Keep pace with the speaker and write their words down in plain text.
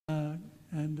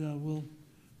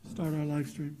live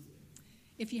stream.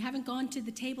 If you haven't gone to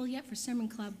the table yet for Sermon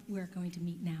Club, we're going to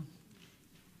meet now.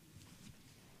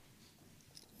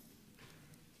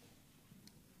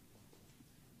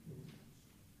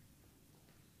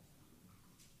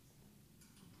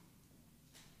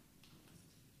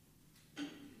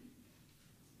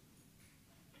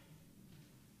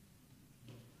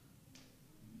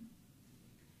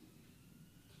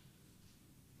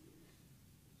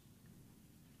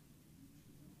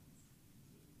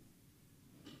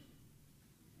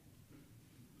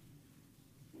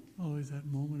 Always that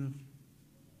moment of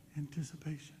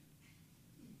anticipation.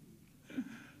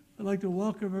 I'd like to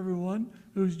welcome everyone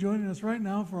who's joining us right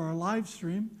now for our live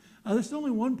stream. This is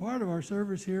only one part of our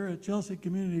service here at Chelsea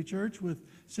Community Church with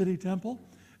City Temple.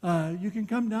 You can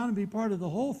come down and be part of the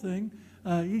whole thing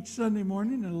each Sunday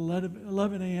morning at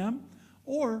 11 a.m.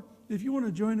 Or if you want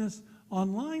to join us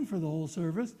online for the whole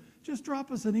service, just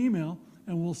drop us an email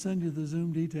and we'll send you the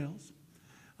Zoom details.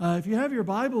 If you have your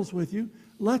Bibles with you,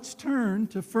 let's turn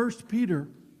to 1 Peter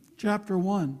chapter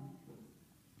 1.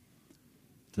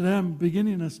 Today I'm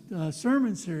beginning a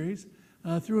sermon series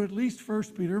through at least 1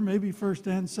 Peter, maybe 1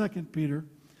 and 2 Peter.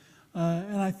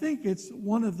 And I think it's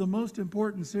one of the most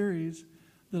important series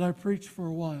that I've preached for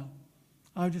a while.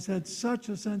 I've just had such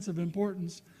a sense of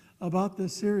importance about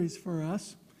this series for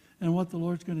us and what the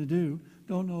Lord's going to do.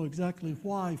 Don't know exactly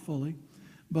why fully,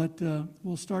 but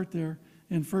we'll start there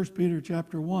in 1 Peter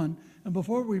chapter 1. And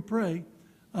before we pray,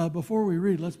 before we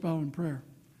read, let's bow in prayer.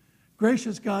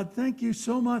 Gracious God, thank you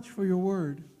so much for your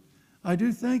word. I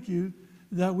do thank you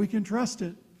that we can trust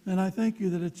it, and I thank you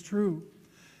that it's true.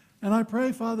 And I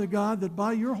pray, Father God, that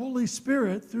by your Holy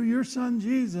Spirit, through your Son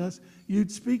Jesus,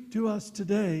 you'd speak to us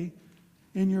today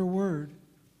in your word.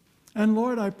 And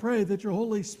Lord, I pray that your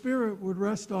Holy Spirit would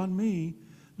rest on me,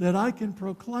 that I can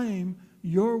proclaim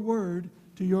your word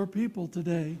to your people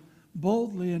today,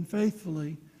 boldly and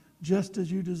faithfully, just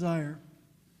as you desire.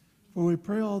 For we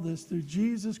pray all this through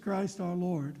Jesus Christ our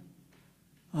Lord.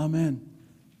 Amen.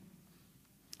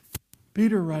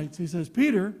 Peter writes, he says,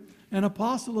 Peter, an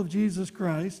apostle of Jesus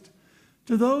Christ,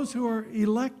 to those who are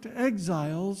elect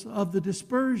exiles of the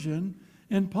dispersion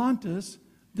in Pontus,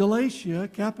 Galatia,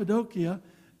 Cappadocia,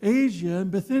 Asia,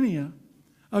 and Bithynia,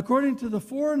 according to the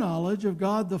foreknowledge of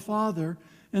God the Father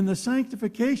and the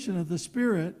sanctification of the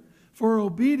Spirit, for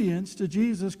obedience to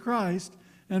Jesus Christ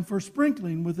and for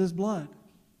sprinkling with his blood.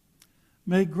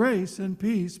 May grace and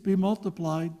peace be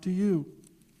multiplied to you.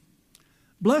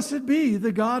 Blessed be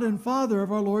the God and Father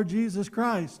of our Lord Jesus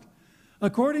Christ.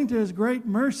 According to his great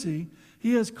mercy,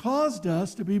 he has caused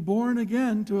us to be born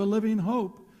again to a living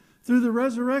hope through the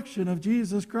resurrection of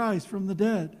Jesus Christ from the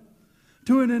dead,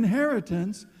 to an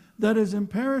inheritance that is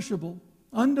imperishable,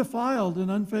 undefiled,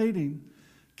 and unfading,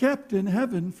 kept in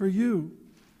heaven for you,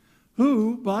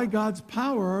 who by God's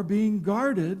power are being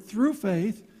guarded through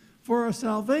faith for a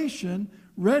salvation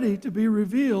ready to be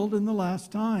revealed in the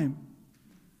last time.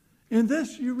 In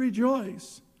this you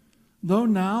rejoice, though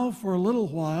now for a little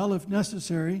while, if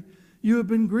necessary, you have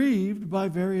been grieved by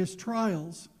various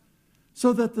trials,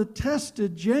 so that the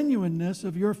tested genuineness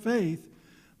of your faith,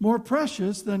 more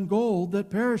precious than gold that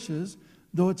perishes,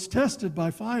 though it's tested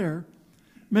by fire,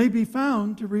 may be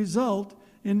found to result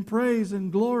in praise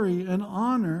and glory and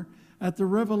honor at the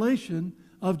revelation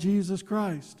of Jesus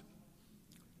Christ.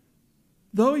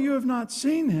 Though you have not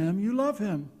seen him, you love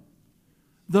him.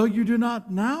 Though you do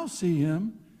not now see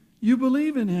him, you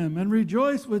believe in him and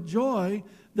rejoice with joy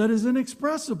that is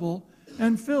inexpressible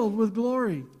and filled with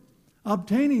glory,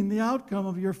 obtaining the outcome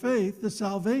of your faith, the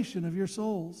salvation of your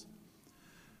souls.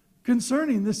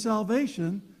 Concerning this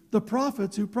salvation, the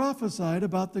prophets who prophesied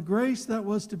about the grace that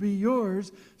was to be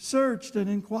yours searched and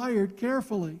inquired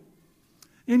carefully,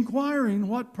 inquiring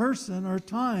what person or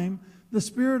time the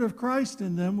Spirit of Christ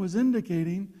in them was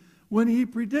indicating when he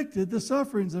predicted the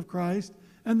sufferings of Christ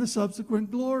and the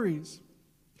subsequent glories.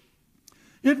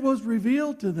 It was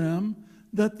revealed to them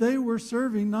that they were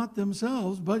serving not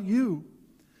themselves but you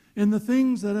in the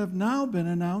things that have now been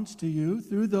announced to you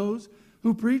through those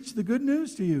who preach the good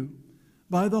news to you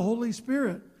by the Holy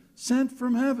Spirit sent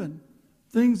from heaven,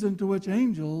 things into which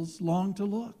angels long to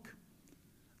look.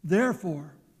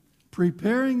 Therefore,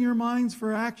 preparing your minds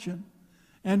for action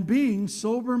and being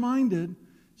sober-minded,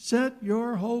 set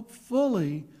your hope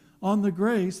fully on the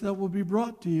grace that will be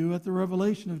brought to you at the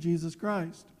revelation of Jesus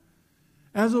Christ.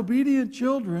 As obedient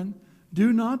children,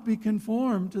 do not be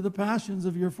conformed to the passions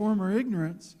of your former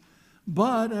ignorance,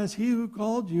 but as he who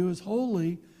called you is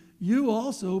holy, you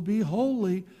also be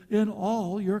holy in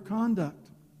all your conduct.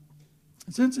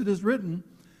 Since it is written,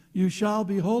 you shall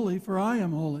be holy, for I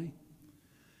am holy.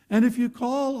 And if you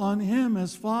call on him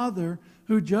as Father,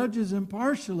 who judges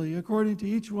impartially according to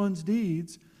each one's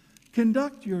deeds,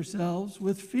 conduct yourselves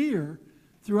with fear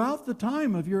throughout the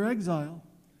time of your exile,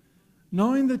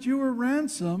 knowing that you were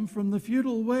ransomed from the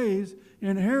futile ways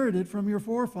inherited from your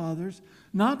forefathers,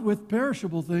 not with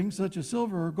perishable things such as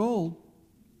silver or gold,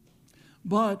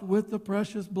 but with the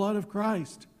precious blood of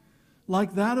Christ,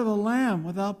 like that of a lamb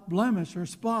without blemish or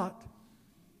spot.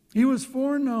 He was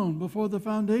foreknown before the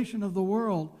foundation of the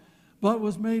world, but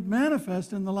was made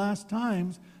manifest in the last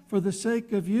times for the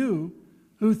sake of you,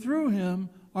 who through him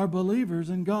are believers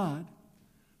in God,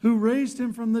 who raised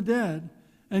him from the dead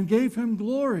and gave him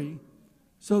glory,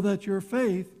 so that your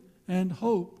faith and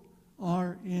hope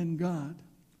are in God.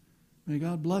 May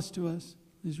God bless to us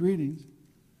these readings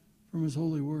from his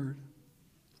holy word.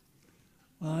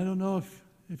 Well, I don't know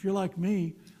if you're like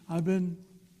me. I've been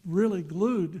really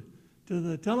glued to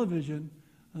the television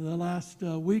the last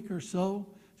week or so,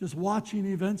 just watching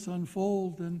events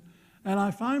unfold. And I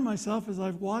find myself, as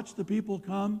I've watched the people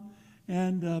come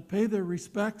and pay their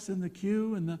respects in the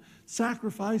queue and the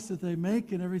sacrifice that they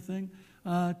make and everything,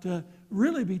 to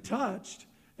really be touched,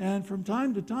 and from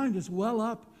time to time just well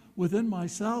up within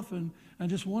myself and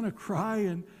just want to cry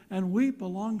and weep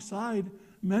alongside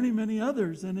many, many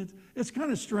others. And it's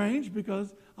kind of strange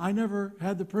because I never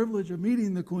had the privilege of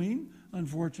meeting the Queen,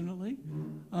 unfortunately.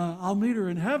 I'll meet her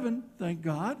in heaven, thank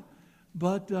God,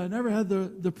 but I never had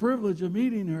the privilege of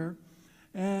meeting her.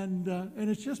 And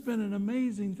it's just been an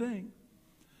amazing thing.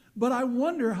 But I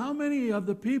wonder how many of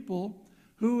the people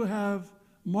who have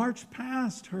marched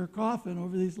past her coffin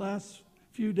over these last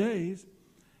few days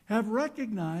have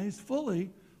recognized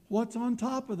fully what's on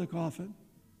top of the coffin.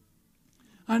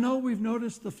 I know we've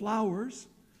noticed the flowers,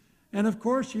 and of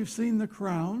course you've seen the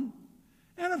crown,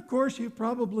 and of course you've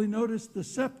probably noticed the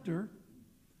scepter.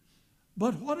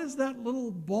 But what is that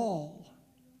little ball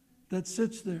that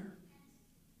sits there?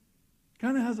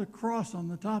 Kind of has a cross on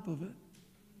the top of it.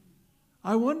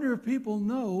 I wonder if people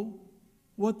know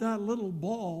what that little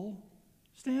ball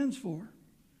stands for.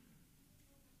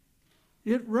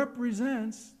 It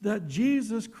represents that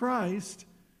Jesus Christ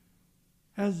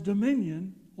has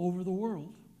dominion over the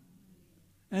world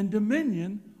and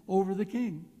dominion over the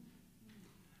king.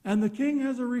 And the king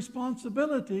has a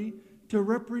responsibility to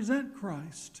represent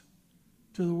Christ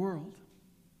to the world.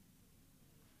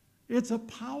 It's a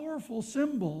powerful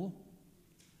symbol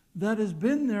that has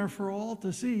been there for all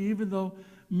to see, even though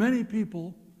many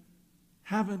people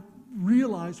haven't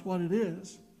realized what it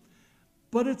is.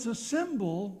 But it's a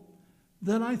symbol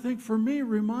that I think for me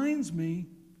reminds me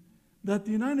that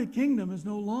the United Kingdom is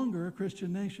no longer a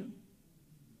Christian nation.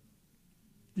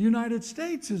 The United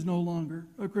States is no longer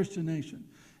a Christian nation.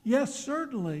 Yes,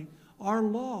 certainly our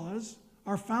laws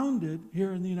are founded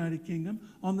here in the United Kingdom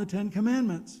on the Ten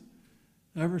Commandments.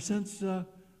 Ever since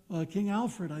King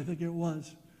Alfred, I think it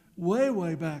was,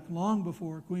 way back, long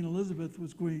before Queen Elizabeth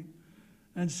was queen.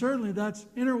 And certainly that's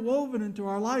interwoven into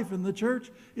our life, and the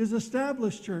church is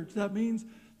established church. That means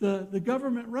the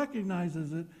government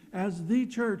recognizes it as the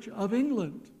Church of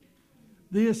England,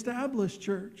 the established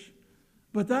church.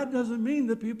 But that doesn't mean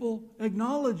that people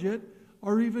acknowledge it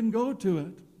or even go to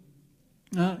it.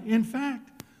 In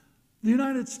fact, the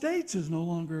United States is no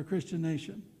longer a Christian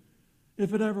nation,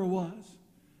 if it ever was.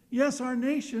 Yes, our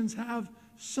nations have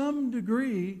some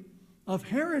degree of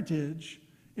heritage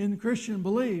in Christian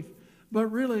belief, but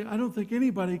really I don't think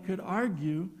anybody could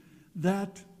argue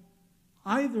that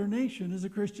either nation is a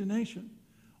Christian nation,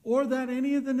 or that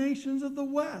any of the nations of the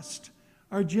West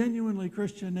are genuinely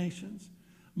Christian nations.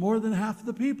 More than half of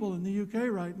the people in the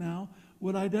UK right now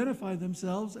would identify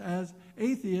themselves as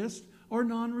atheist or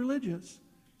non-religious,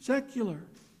 secular,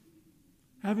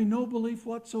 having no belief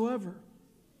whatsoever.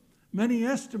 Many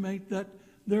estimate that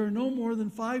there are no more than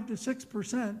 5 to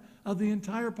 6% of the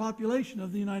entire population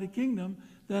of the United Kingdom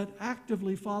that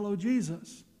actively follow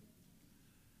Jesus.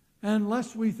 And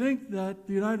lest we think that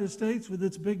the United States, with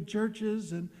its big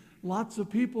churches and lots of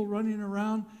people running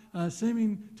around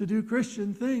seeming to do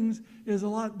Christian things, is a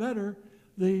lot better,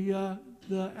 the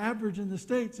average in the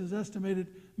States is estimated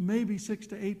maybe 6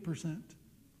 to 8%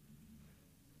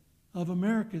 of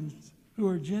Americans who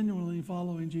are genuinely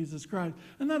following Jesus Christ.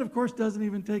 And that, of course, doesn't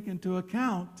even take into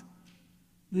account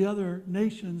the other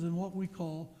nations in what we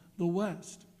call the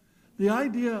West. The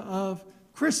idea of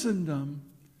Christendom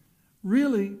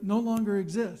really no longer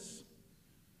exists.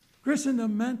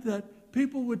 Christendom meant that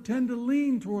people would tend to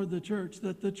lean toward the church,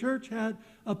 that the church had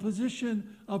a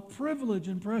position of privilege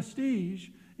and prestige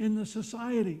in the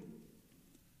society.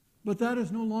 But that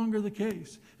is no longer the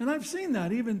case. And I've seen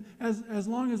that even as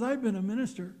long as I've been a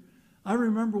minister. I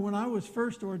remember when I was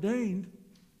first ordained,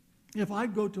 if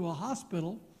I'd go to a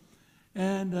hospital,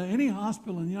 and any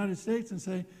hospital in the United States, and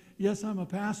say, yes, I'm a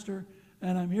pastor,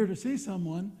 and I'm here to see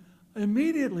someone,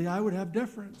 immediately I would have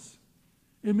deference.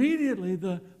 Immediately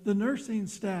the nursing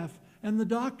staff and the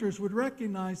doctors would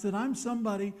recognize that I'm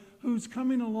somebody who's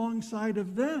coming alongside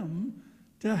of them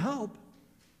to help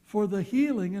for the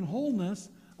healing and wholeness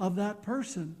of that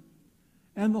person.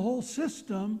 And the whole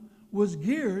system was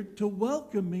geared to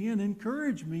welcome me and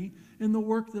encourage me in the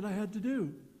work that I had to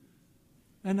do.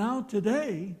 And now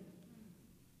today,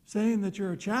 saying that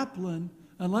you're a chaplain,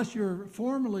 unless you're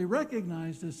formally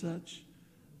recognized as such,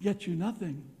 gets you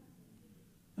nothing.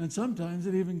 And sometimes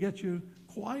it even gets you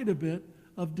quite a bit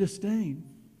of disdain.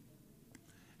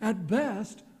 At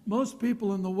best, most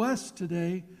people in the West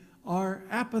today are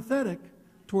apathetic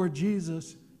toward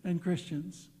Jesus and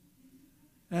Christians.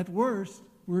 At worst,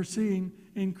 we're seeing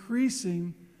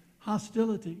increasing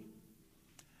hostility.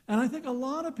 And I think a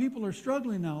lot of people are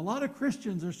struggling now. A lot of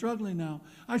Christians are struggling now.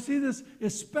 I see this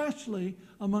especially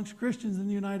amongst Christians in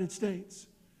the United States.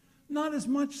 Not as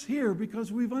much here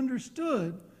because we've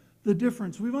understood the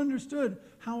difference. We've understood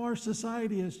how our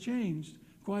society has changed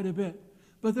quite a bit.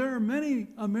 But there are many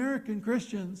American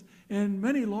Christians in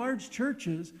many large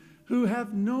churches who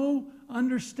have no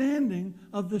understanding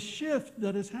of the shift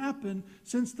that has happened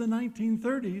since the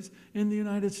 1930s in the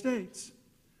United States.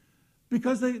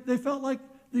 Because they felt like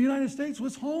the United States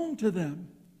was home to them.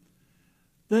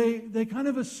 They kind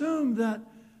of assumed that,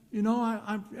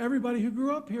 everybody who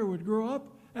grew up here would grow up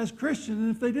as Christian,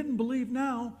 and if they didn't believe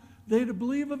now, they'd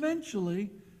believe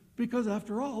eventually, because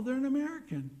after all, they're an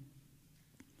American.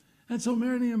 And so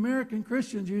many American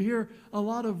Christians, you hear a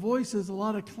lot of voices, a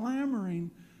lot of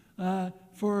clamoring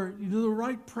for the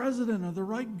right president or the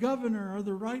right governor or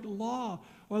the right law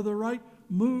or the right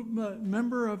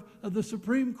member of the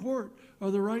Supreme Court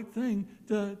or the right thing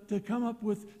to come up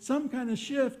with some kind of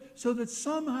shift so that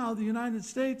somehow the United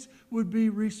States would be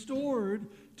restored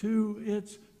to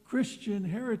its Christian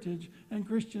heritage and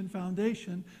Christian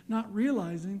foundation, not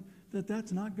realizing that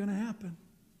that's not going to happen.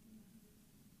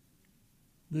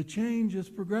 The change is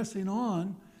progressing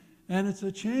on, and it's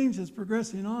a change that's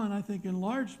progressing on, I think, in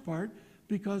large part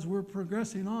because we're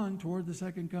progressing on toward the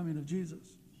second coming of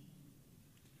Jesus.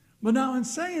 But now, in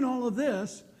saying all of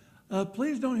this,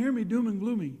 please don't hear me doom and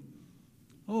gloomy.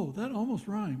 Oh, that almost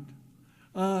rhymed.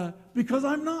 Because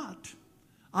I'm not.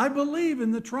 I believe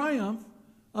in the triumph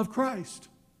of Christ.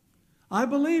 I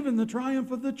believe in the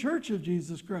triumph of the Church of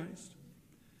Jesus Christ.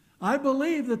 I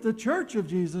believe that the Church of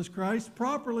Jesus Christ,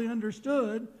 properly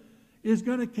understood, is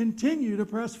going to continue to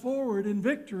press forward in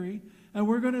victory, and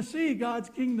we're going to see God's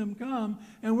kingdom come,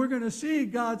 and we're going to see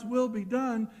God's will be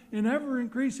done in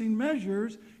ever-increasing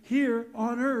measures here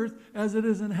on earth as it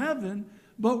is in heaven,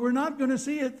 but we're not going to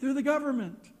see it through the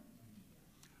government.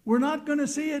 We're not going to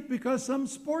see it because some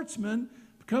sportsman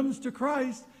comes to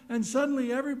Christ and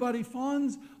suddenly everybody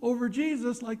fawns over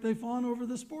Jesus like they fawn over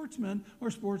the sportsman or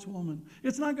sportswoman.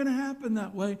 It's not going to happen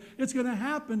that way. It's going to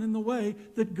happen in the way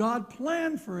that God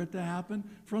planned for it to happen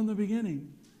from the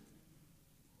beginning.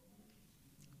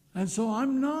 And so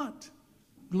I'm not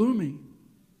gloomy.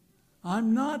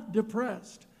 I'm not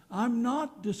depressed. I'm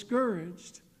not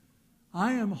discouraged.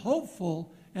 I am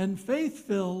hopeful and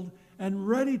faith-filled and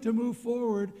ready to move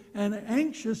forward and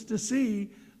anxious to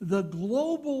see the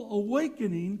global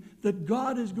awakening that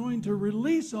God is going to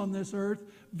release on this earth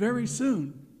very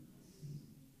soon.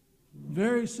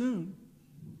 Very soon.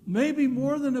 Maybe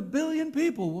more than 1 billion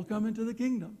people will come into the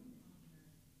kingdom.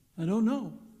 I don't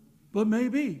know, but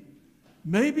maybe.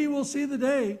 Maybe we'll see the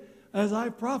day, as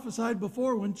I've prophesied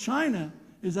before, when China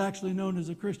is actually known as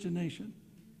a Christian nation.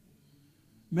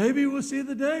 Maybe we'll see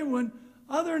the day when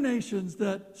other nations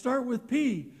that start with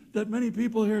P, that many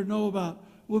people here know about,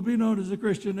 will be known as a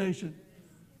Christian nation.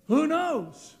 Who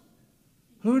knows?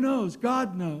 Who knows?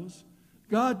 God knows.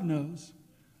 God knows.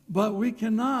 But we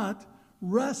cannot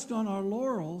rest on our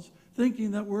laurels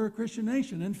thinking that we're a Christian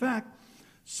nation. In fact,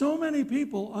 so many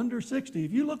people under 60,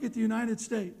 if you look at the United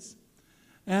States,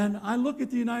 and I look at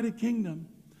the United Kingdom,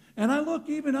 and I look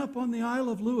even up on the Isle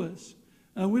of Lewis,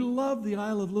 and we love the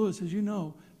Isle of Lewis, as you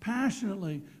know,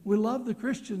 passionately. We love the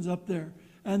Christians up there.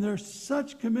 And they're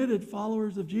such committed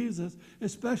followers of Jesus,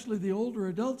 especially the older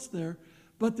adults there.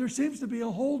 But there seems to be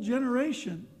a whole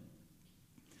generation,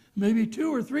 maybe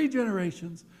 2 or 3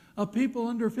 generations of people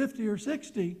under 50 or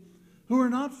 60 who are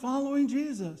not following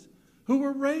Jesus, who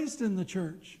were raised in the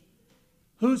church,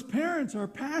 whose parents are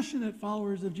passionate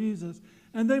followers of Jesus,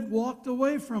 and they've walked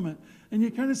away from it. And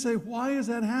you kind of say, why has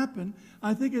that happened?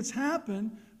 I think it's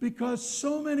happened because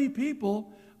so many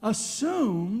people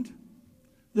assumed,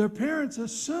 their parents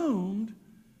assumed,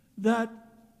 that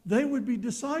they would be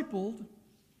discipled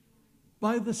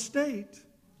by the state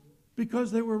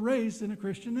because they were raised in a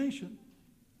Christian nation.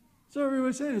 So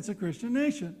everybody's saying it's a Christian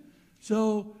nation.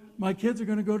 So my kids are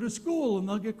going to go to school and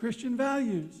they'll get Christian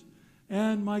values.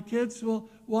 And my kids will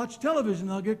watch television,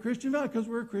 they'll get Christian values because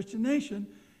we're a Christian nation.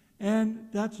 And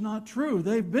that's not true.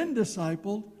 They've been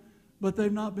discipled, but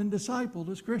they've not been discipled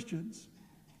as Christians.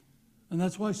 And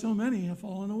that's why so many have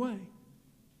fallen away.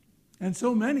 And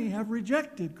so many have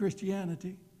rejected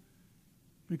Christianity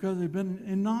because they've been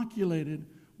inoculated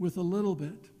with a little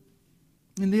bit.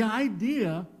 And the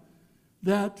idea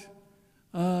that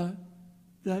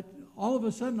all of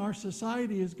a sudden our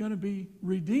society is going to be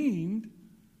redeemed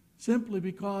simply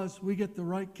because we get the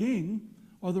right king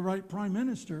or the right prime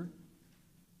minister,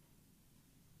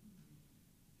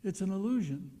 it's an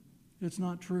illusion. It's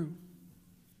not true.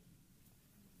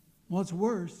 What's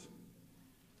worse,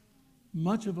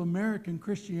 much of American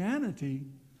Christianity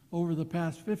over the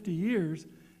past 50 years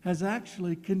has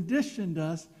actually conditioned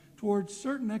us towards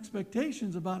certain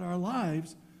expectations about our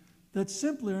lives that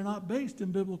simply are not based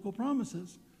in biblical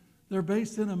promises. They're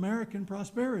based in American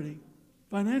prosperity,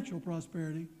 financial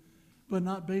prosperity, but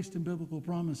not based in biblical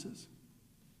promises.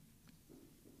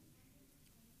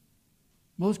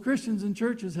 Most Christians and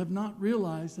churches have not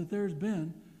realized that there's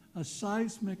been a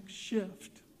seismic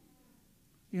shift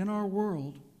in our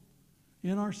world,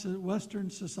 in our Western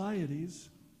societies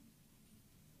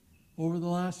over the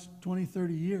last 20,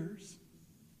 30 years.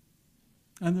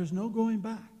 And there's no going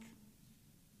back.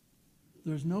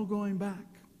 There's no going back.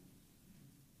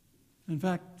 In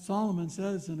fact, Solomon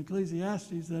says in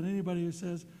Ecclesiastes that anybody who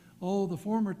says, oh, the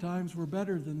former times were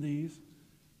better than these,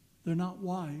 they're not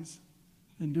wise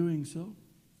in doing so.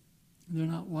 They're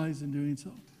not wise in doing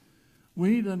so.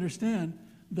 We need to understand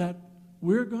that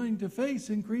we're going to face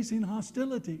increasing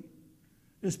hostility,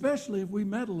 especially if we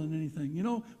meddle in anything. You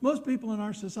know, most people in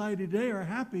our society today are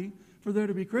happy for there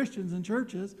to be Christians in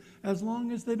churches as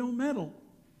long as they don't meddle.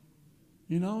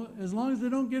 You know, as long as they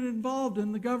don't get involved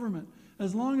in the government,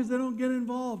 as long as they don't get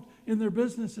involved in their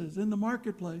businesses, in the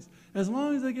marketplace, as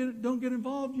long as they don't get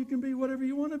involved, you can be whatever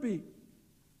you want to be.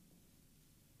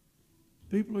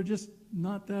 People are just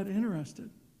not that interested.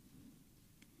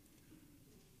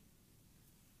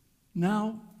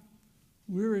 Now,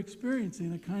 we're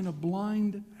experiencing a kind of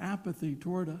blind apathy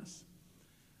toward us.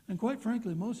 And quite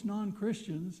frankly, most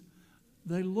non-Christians,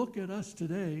 they look at us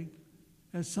today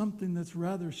as something that's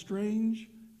rather strange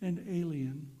and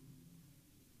alien.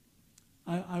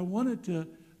 I wanted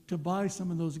to buy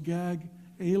some of those gag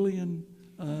alien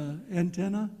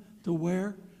antenna to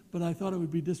wear, but I thought it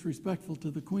would be disrespectful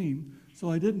to the Queen, so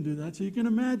I didn't do that. So you can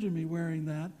imagine me wearing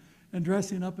that and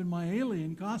dressing up in my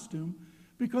alien costume,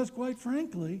 because quite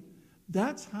frankly,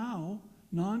 that's how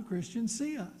non-Christians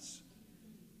see us.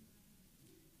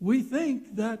 We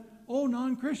think that, oh,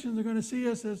 non-Christians are going to see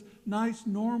us as nice,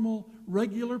 normal,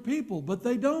 regular people, but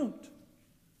they don't.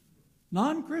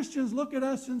 Non-Christians look at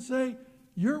us and say,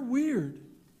 you're weird.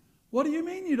 What do you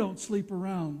mean you don't sleep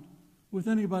around with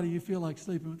anybody you feel like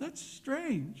sleeping with? That's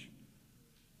strange.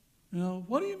 You know,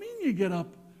 what do you mean you get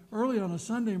up early on a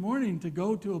Sunday morning to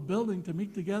go to a building to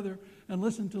meet together and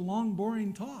listen to long,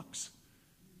 boring talks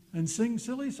and sing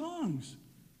silly songs?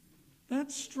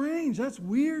 That's strange. That's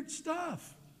weird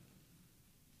stuff.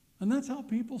 And that's how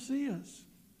people see us.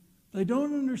 They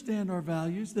don't understand our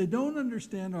values. They don't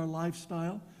understand our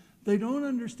lifestyle. They don't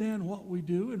understand what we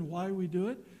do and why we do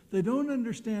it. They don't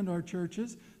understand our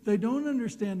churches. They don't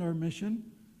understand our mission.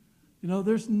 You know,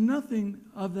 there's nothing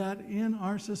of that in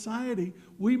our society.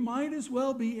 We might as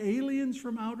well be aliens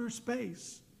from outer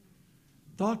space,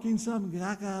 talking some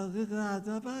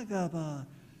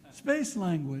space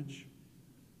language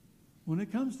when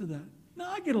it comes to that.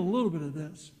 Now, I get a little bit of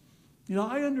this. You know,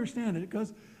 I understand it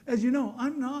because, as you know,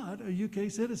 I'm not a UK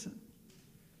citizen.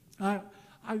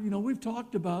 We've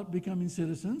talked about becoming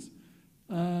citizens,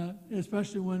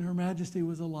 especially when Her Majesty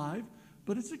was alive,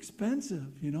 but it's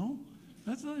expensive, you know.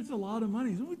 It's a lot of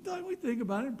money. So we think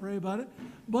about it and pray about it,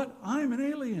 but I'm an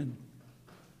alien.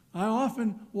 I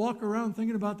often walk around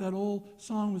thinking about that old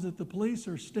song, was it The Police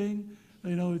or Sting?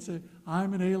 You know, it'd say,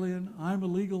 I'm an alien, I'm a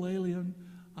legal alien,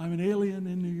 I'm an alien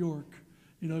in New York.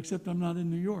 You know, except I'm not in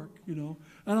New York, you know.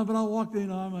 But I'll walk there, you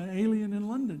know, I'm an alien in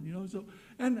London, you know. So,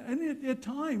 and at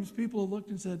times, people have looked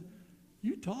and said,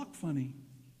 you talk funny.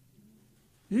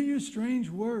 You use strange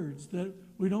words that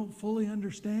we don't fully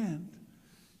understand.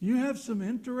 You have some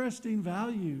interesting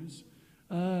values.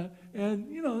 And,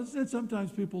 you know, and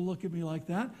sometimes people look at me like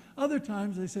that. Other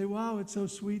times they say, wow, it's so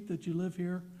sweet that you live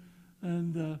here.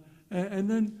 And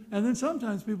then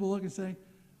sometimes people look and say,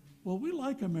 well, we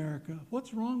like America.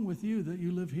 What's wrong with you that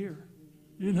you live here?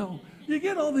 You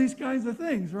get all these kinds of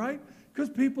things, right? Because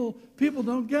people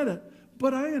don't get it.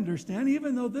 But I understand,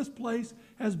 even though this place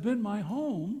has been my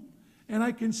home, and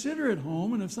I consider it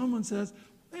home, and if someone says,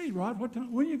 hey, Rod,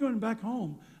 when are you going back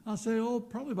home? I'll say,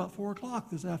 probably about 4 o'clock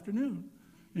this afternoon.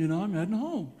 I'm heading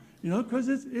home. Because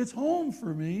it's home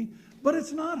for me, but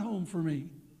it's not home for me.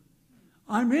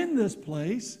 I'm in this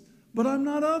place, but I'm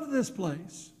not of this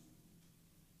place.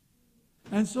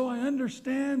 And so I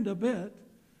understand a bit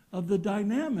of the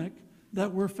dynamic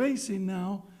that we're facing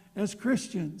now as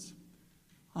Christians.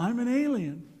 I'm an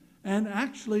alien. And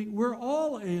actually, we're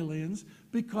all aliens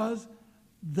because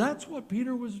that's what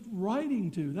Peter was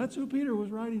writing to. That's who Peter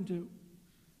was writing to.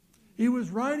 He was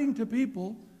writing to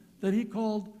people that he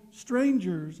called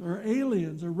strangers or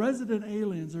aliens or resident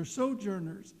aliens or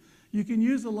sojourners. You can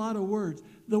use a lot of words.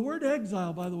 The word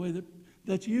exile, by the way,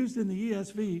 that's used in the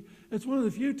ESV, it's one of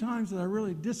the few times that I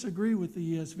really disagree with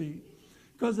the ESV.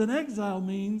 Because an exile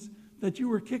means that you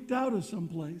were kicked out of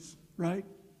someplace, right?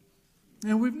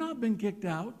 And we've not been kicked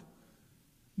out,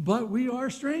 but we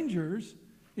are strangers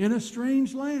in a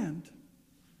strange land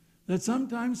that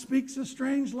sometimes speaks a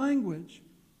strange language.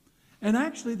 And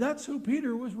actually, that's who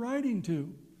Peter was writing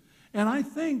to. And I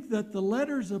think that the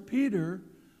letters of Peter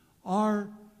are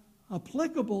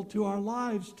applicable to our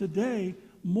lives today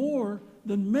more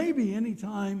than maybe any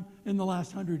time in the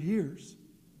last 100 years.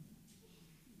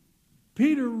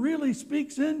 Peter really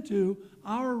speaks into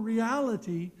our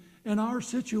reality and our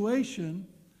situation,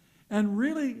 and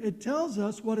really it tells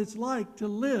us what it's like to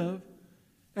live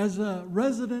as a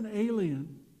resident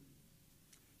alien,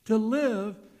 to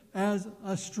live as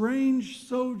a strange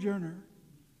sojourner,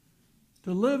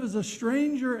 to live as a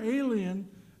stranger alien,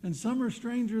 and some are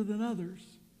stranger than others.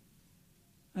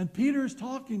 And Peter's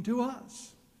talking to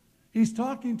us. He's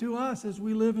talking to us as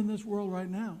we live in this world right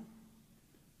now.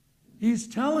 He's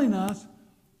telling us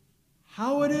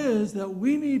how it is that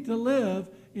we need to live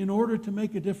in order to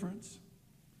make a difference.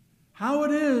 How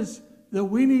it is that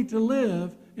we need to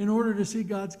live in order to see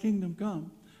God's kingdom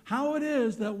come. How it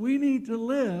is that we need to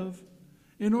live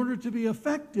in order to be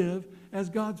effective as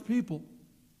God's people.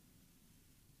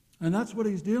 And that's what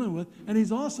he's dealing with. And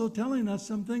he's also telling us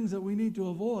some things that we need to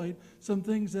avoid, some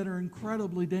things that are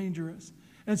incredibly dangerous.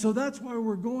 And so that's why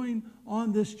we're going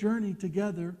on this journey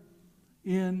together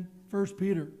in 1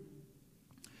 Peter.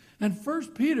 And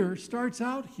 1 Peter starts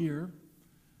out here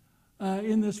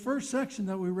in this first section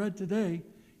that we read today.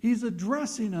 He's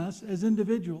addressing us as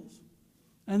individuals.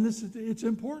 And it's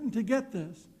important to get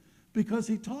this because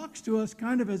he talks to us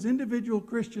kind of as individual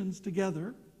Christians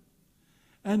together.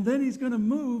 And then he's going to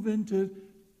move into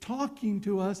talking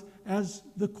to us as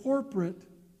the corporate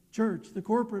church, the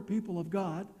corporate people of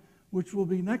God, which will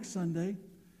be next Sunday.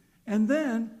 And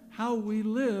then how we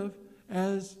live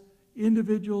as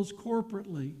individuals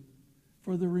corporately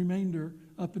for the remainder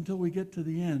up until we get to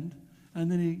the end.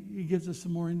 And then he gives us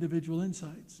some more individual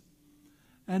insights.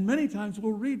 And many times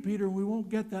we'll read Peter and we won't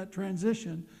get that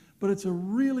transition, but it's a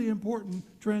really important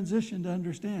transition to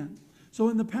understand. So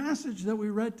in the passage that we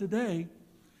read today,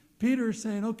 Peter is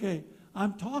saying, okay,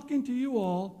 I'm talking to you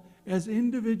all as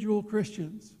individual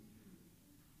Christians.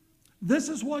 This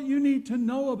is what you need to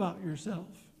know about yourself.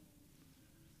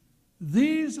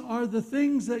 These are the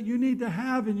things that you need to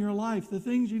have in your life, the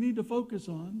things you need to focus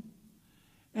on.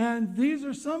 And these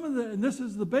are some of and this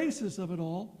is the basis of it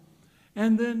all.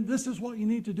 And then this is what you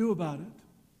need to do about it.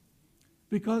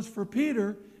 Because for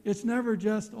Peter, it's never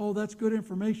just, that's good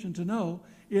information to know.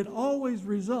 It always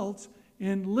results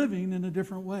in living in a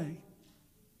different way.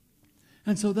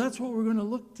 And so that's what we're going to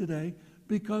look today,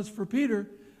 because for Peter,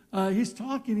 he's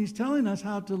telling us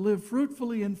how to live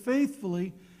fruitfully and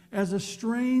faithfully as a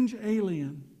strange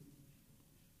alien.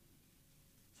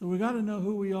 So we got to know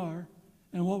who we are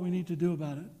and what we need to do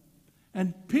about it.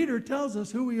 And Peter tells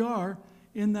us who we are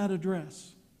in that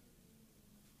address.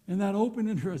 In that open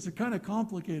address. It's kind of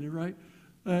complicated, right?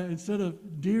 Instead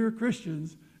of dear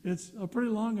Christians, it's a pretty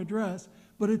long address.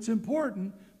 But it's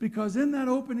important because in that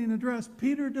opening address,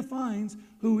 Peter defines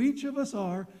who each of us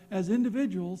are as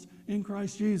individuals in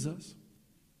Christ Jesus.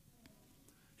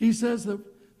 He says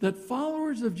that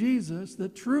followers of Jesus,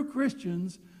 that true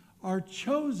Christians, are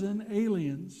chosen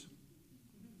aliens.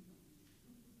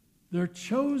 They're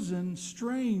chosen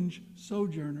strange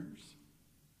sojourners.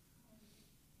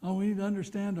 Oh, we need to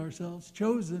understand ourselves.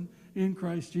 Chosen in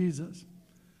Christ Jesus.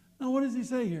 Now, what does he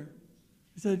say here?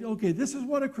 He said, okay, this is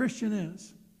what a Christian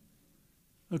is.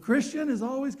 A Christian is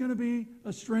always going to be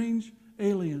a strange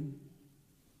alien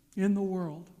in the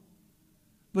world.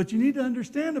 But you need to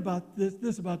understand about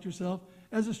this about yourself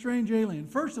as a strange alien.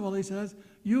 First of all, he says,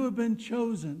 you have been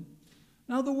chosen.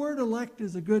 Now, the word elect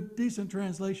is a good, decent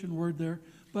translation word there,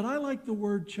 but I like the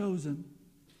word chosen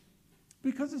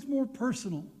because it's more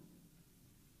personal.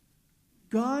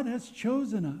 God has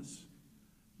chosen us.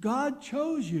 God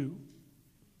chose you.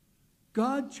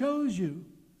 God chose you.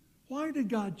 Why did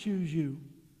God choose you?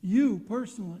 You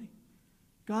personally.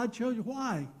 God chose you.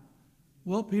 Why?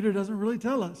 Well, Peter doesn't really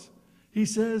tell us. He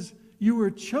says, you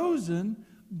were chosen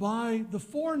by the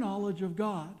foreknowledge of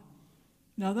God.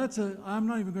 Now, I'm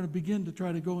not even going to begin to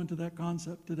try to go into that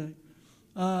concept today.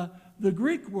 The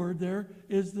Greek word there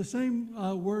is the same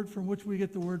word from which we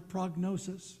get the word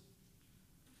prognosis.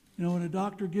 You know, when a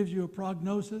doctor gives you a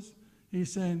prognosis,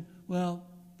 he's saying, well,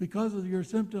 because of your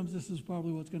symptoms, this is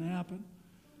probably what's going to happen.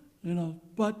 You know,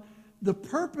 but the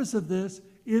purpose of this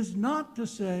is not to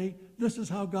say this is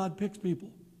how God picks people.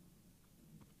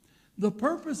 The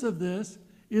purpose of this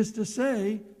is to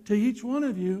say to each one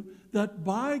of you that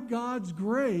by God's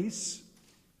grace,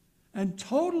 and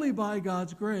totally by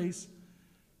God's grace,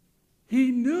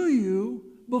 He knew you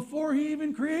before He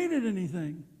even created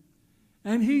anything.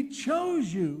 And He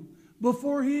chose you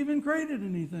before He even created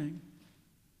anything.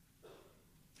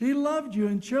 He loved you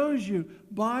and chose you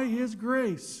by His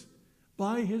grace,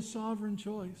 by His sovereign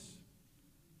choice.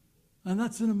 And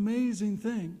that's an amazing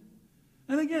thing.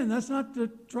 And again, that's not to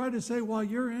try to say why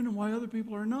you're in and why other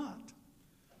people are not.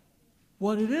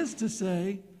 What it is to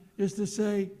say,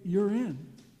 you're in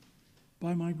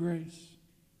by my grace.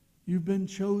 You've been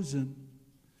chosen.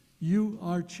 You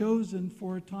are chosen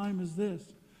for a time as this.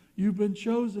 You've been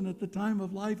chosen at the time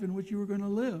of life in which you were going to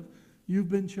live. You've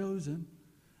been chosen.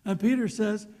 And Peter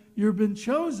says, you've been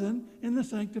chosen in the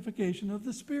sanctification of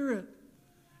the Spirit.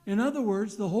 In other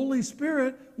words, the Holy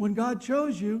Spirit, when God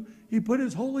chose you, He put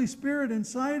His Holy Spirit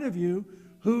inside of you,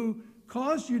 who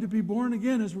caused you to be born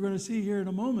again, as we're going to see here in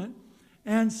a moment,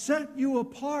 and set you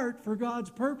apart for God's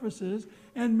purposes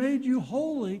and made you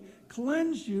holy,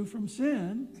 cleansed you from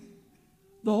sin.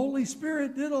 The Holy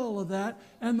Spirit did all of that,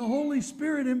 and the Holy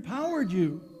Spirit empowered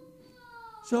you.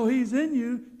 So He's in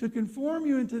you to conform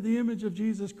you into the image of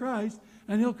Jesus Christ,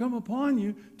 and He'll come upon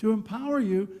you to empower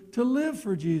you to live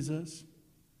for Jesus.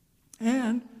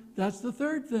 And that's the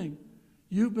third thing.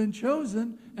 You've been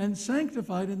chosen and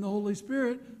sanctified in the Holy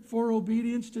Spirit for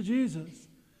obedience to Jesus.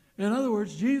 In other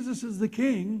words, Jesus is the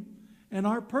King, and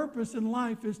our purpose in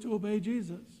life is to obey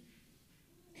Jesus.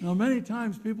 Now, many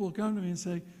times people will come to me and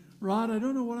say, Rod, I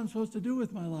don't know what I'm supposed to do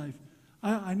with my life.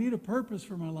 I need a purpose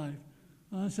for my life.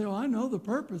 And I say, well, I know the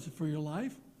purpose for your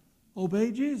life.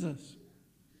 Obey Jesus.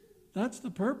 That's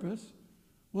the purpose.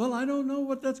 Well, I don't know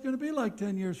what that's going to be like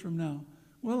 10 years from now.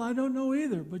 Well, I don't know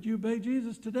either, but you obey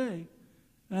Jesus today.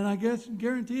 And I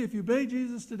guarantee if you obey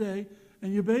Jesus today,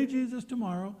 and you obey Jesus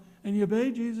tomorrow, and you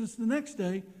obey Jesus the next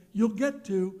day, you'll get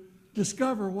to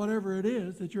discover whatever it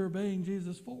is that you're obeying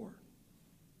Jesus for.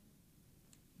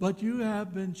 But you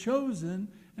have been chosen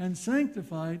and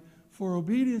sanctified for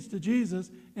obedience to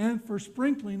Jesus and for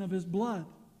sprinkling of His blood.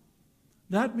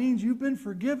 That means you've been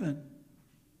forgiven.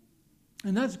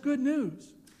 And that's good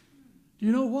news. Do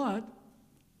you know what?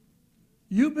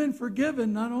 You've been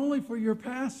forgiven not only for your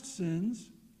past sins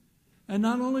and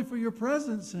not only for your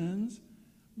present sins,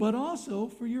 but also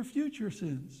for your future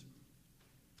sins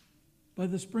by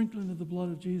the sprinkling of the blood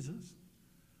of Jesus.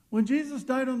 When Jesus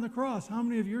died on the cross, how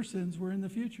many of your sins were in the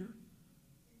future?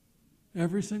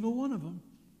 Every single one of them.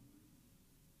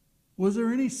 Was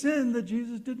there any sin that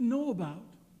Jesus didn't know about,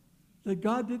 that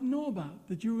God didn't know about,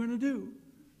 that you were going to do?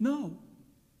 No.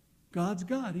 God's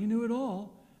God. He knew it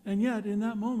all. And yet, in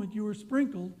that moment, you were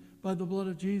sprinkled by the blood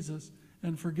of Jesus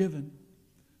and forgiven.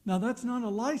 Now, that's not a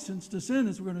license to sin,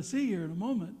 as we're going to see here in a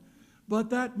moment.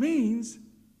 But that means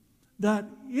that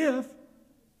if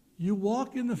you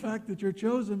walk in the fact that you're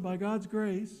chosen by God's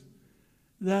grace,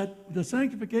 that the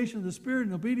sanctification of the Spirit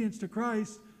and obedience to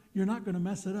Christ, you're not going to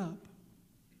mess it up.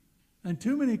 And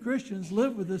too many Christians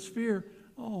live with this fear,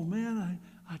 oh man,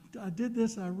 I did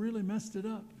this, I really messed it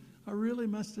up. I really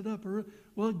messed it up.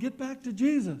 Well, get back to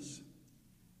Jesus.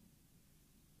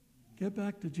 Get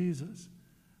back to Jesus.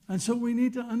 And so we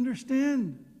need to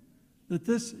understand that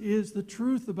this is the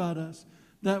truth about us,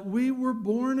 that we were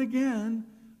born again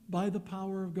by the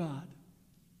power of God,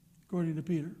 according to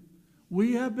Peter.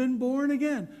 We have been born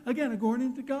again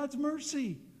according to God's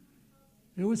mercy.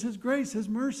 It was His grace, His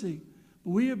mercy.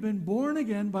 But we have been born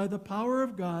again by the power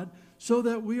of God so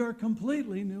that we are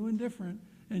completely new and different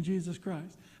in Jesus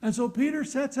Christ. And so Peter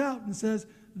sets out and says,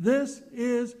 this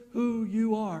is who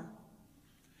you are.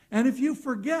 And if you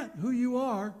forget who you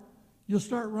are, you'll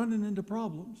start running into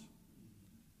problems.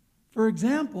 For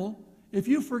example, if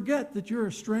you forget that you're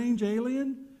a strange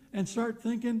alien and start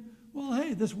thinking, well,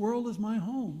 hey, this world is my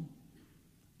home.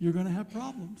 you're going to have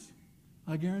problems.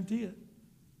 I guarantee it.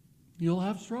 You'll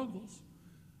have struggles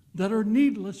that are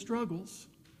needless struggles.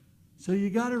 So you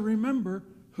got to remember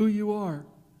who you are.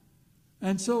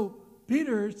 And so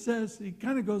Peter says, he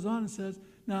kind of goes on and says,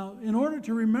 now, in order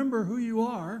to remember who you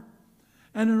are,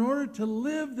 and in order to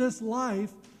live this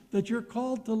life that you're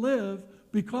called to live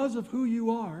because of who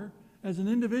you are as an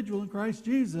individual in Christ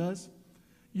Jesus,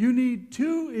 you need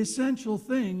two essential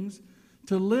things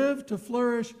to live, to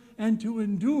flourish, and to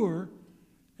endure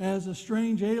as a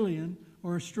strange alien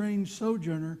or a strange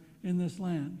sojourner in this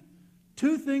land.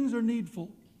 Two things are needful.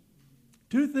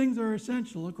 Two things are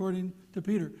essential, according to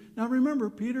Peter. Now remember,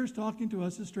 Peter's talking to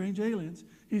us as strange aliens.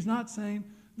 He's not saying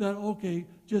that, okay,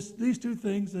 just these two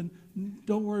things and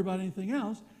don't worry about anything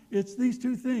else. It's these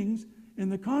two things in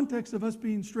the context of us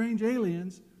being strange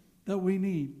aliens that we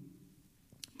need.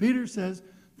 Peter says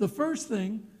the first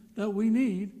thing that we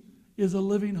need is a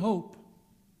living hope.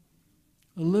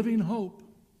 A living hope.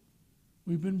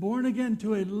 We've been born again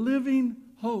to a living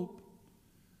hope.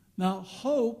 Now,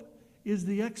 hope is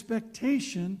the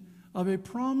expectation of a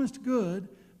promised good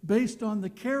based on the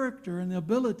character and the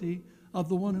ability of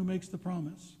the one who makes the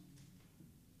promise.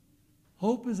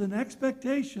 Hope is an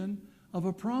expectation of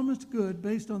a promised good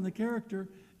based on the character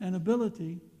and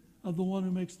ability of the one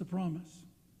who makes the promise.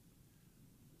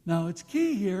 Now, it's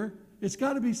key here. It's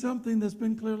got to be something that's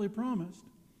been clearly promised.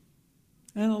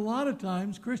 And a lot of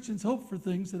times, Christians hope for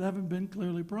things that haven't been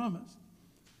clearly promised.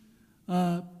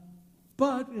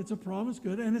 But it's a promised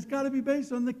good, and it's got to be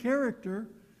based on the character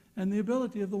and the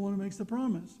ability of the one who makes the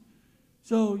promise.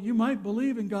 So you might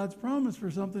believe in God's promise for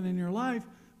something in your life,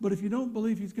 but if you don't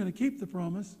believe he's going to keep the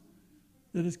promise,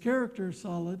 that his character is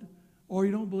solid, or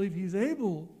you don't believe he's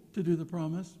able to do the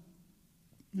promise,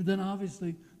 then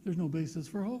obviously there's no basis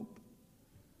for hope.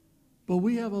 But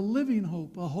we have a living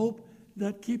hope, a hope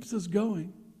that keeps us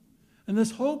going. And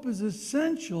this hope is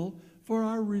essential for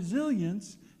our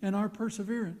resilience and our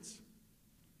perseverance.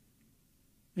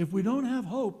 If we don't have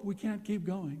hope, we can't keep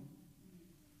going.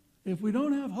 If we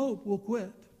don't have hope, we'll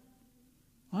quit.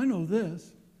 I know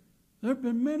this. There have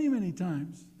been many, many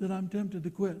times that I'm tempted to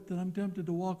quit, that I'm tempted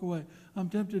to walk away. I'm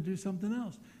tempted to do something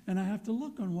else. And I have to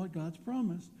look on what God's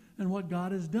promised and what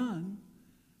God has done.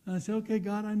 And I say, okay,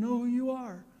 God, I know who you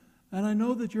are. And I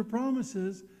know that your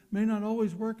promises may not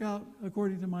always work out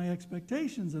according to my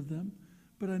expectations of them,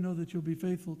 but I know that you'll be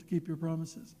faithful to keep your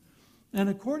promises. And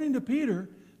according to Peter,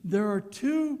 there are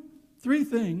three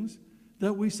things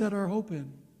that we set our hope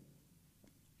in.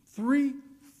 Three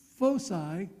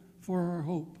foci for our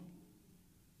hope.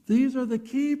 These are the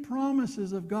key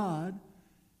promises of God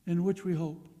in which we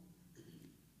hope.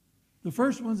 The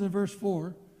first one's in verse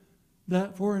 4,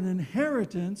 that for an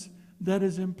inheritance that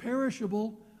is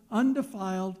imperishable,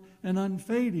 undefiled, and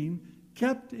unfading,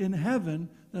 kept in heaven,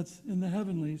 that's in the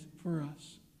heavenlies for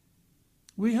us.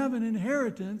 We have an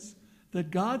inheritance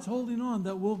that God's holding on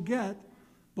that we'll get,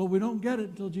 but we don't get it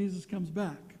until Jesus comes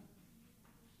back.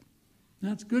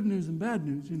 That's good news and bad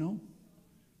news, you know.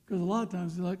 Because a lot of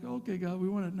times you're like, okay, God, we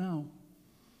want it now.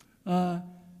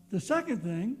 The second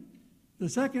thing, the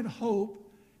second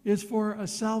hope, is for a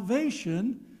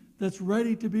salvation that's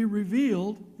ready to be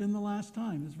revealed in the last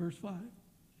time, is verse 5.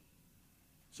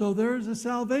 So there is a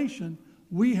salvation.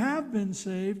 We have been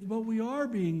saved, but we are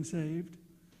being saved.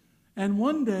 And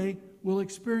one day we'll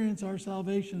experience our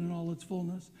salvation in all its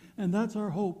fullness. And that's our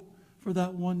hope for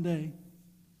that one day.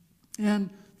 And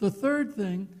the third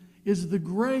thing is the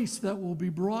grace that will be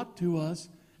brought to us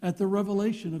at the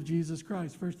revelation of Jesus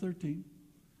Christ, verse 13.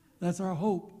 That's our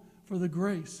hope for the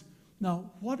grace.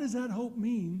 Now, what does that hope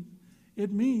mean?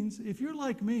 It means, if you're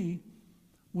like me,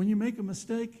 when you make a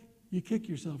mistake, you kick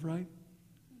yourself, right?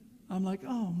 I'm like,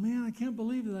 oh man, I can't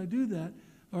believe that I do that,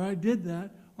 or I did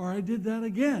that, or I did that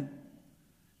again.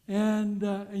 And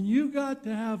you got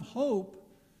to have hope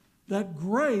that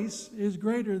grace is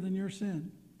greater than your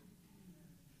sin.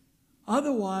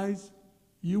 Otherwise,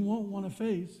 you won't want to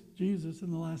face Jesus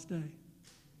in the last day.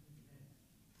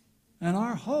 And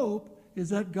our hope is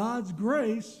that God's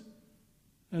grace,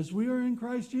 as we are in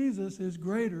Christ Jesus, is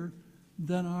greater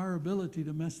than our ability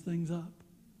to mess things up.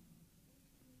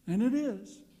 And it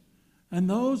is. And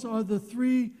those are the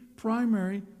three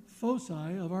primary foci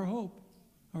of our hope,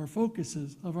 our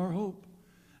focuses of our hope.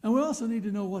 And we also need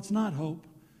to know what's not hope.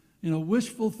 You know,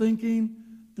 wishful thinking,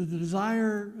 the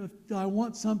desire, I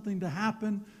want something to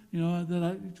happen,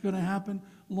 it's going to happen,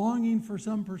 longing for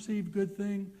some perceived good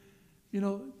thing.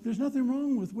 There's nothing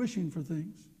wrong with wishing for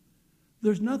things.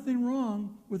 There's nothing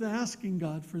wrong with asking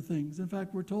God for things. In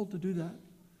fact, we're told to do that.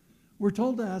 We're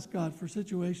told to ask God for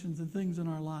situations and things in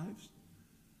our lives.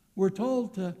 We're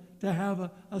told to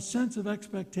have a sense of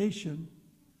expectation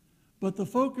But the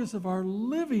focus of our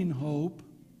living hope,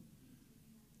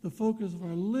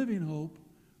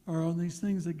 are on these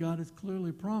things that God has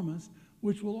clearly promised,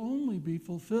 which will only be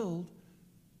fulfilled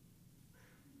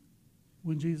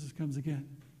when Jesus comes again,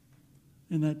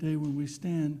 in that day when we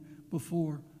stand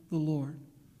before the Lord.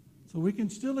 So we can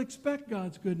still expect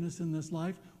God's goodness in this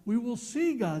life. We will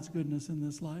see God's goodness in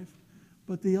this life.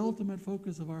 But the ultimate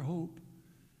focus of our hope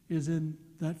is in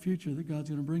that future that God's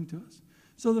going to bring to us.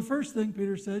 So the first thing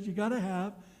Peter says you got to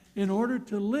have in order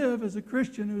to live as a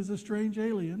Christian who is a strange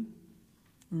alien,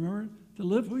 remember, to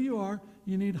live who you are,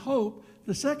 you need hope.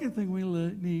 The second thing we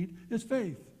need is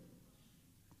faith.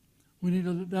 We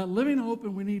need that living hope,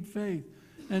 and we need faith.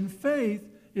 And faith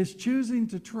is choosing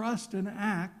to trust and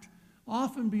act,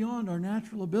 often beyond our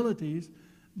natural abilities,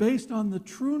 based on the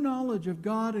true knowledge of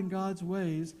God and God's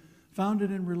ways,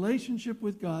 founded in relationship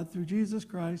with God through Jesus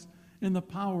Christ in the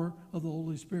power of the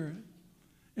Holy Spirit.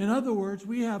 In other words,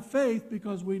 we have faith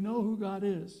because we know who God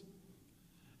is.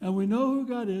 And we know who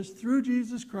God is through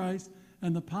Jesus Christ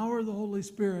and the power of the Holy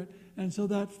Spirit. And so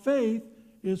that faith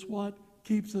is what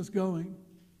keeps us going.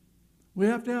 We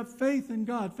have to have faith in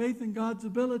God, faith in God's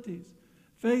abilities,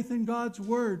 faith in God's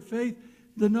word, faith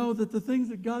to know that the things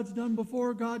that God's done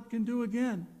before, God can do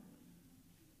again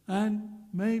and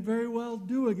may very well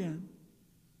do again.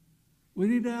 We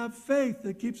need to have faith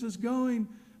that keeps us going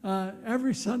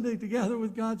every Sunday together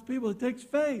with God's people. It takes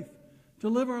faith to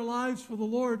live our lives for the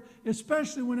Lord,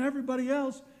 especially when everybody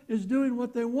else is doing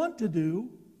what they want to do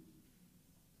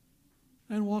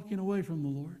and walking away from the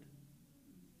Lord.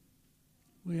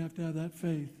 We have to have that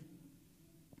faith.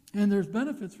 And there's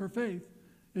benefits for faith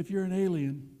if you're an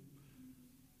alien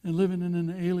and living in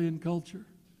an alien culture.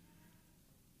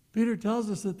 Peter tells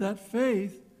us that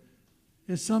faith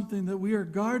is something that we are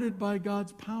guarded by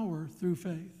God's power through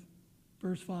faith.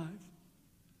 Verse 5.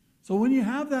 So when you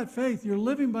have that faith, you're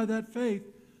living by that faith,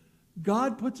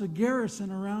 God puts a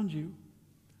garrison around you.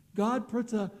 God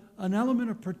puts an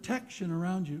element of protection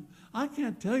around you. I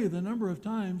can't tell you the number of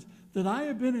times that I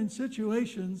have been in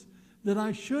situations that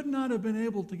I should not have been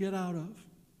able to get out of.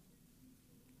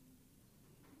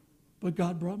 But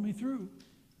God brought me through.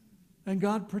 And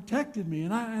God protected me.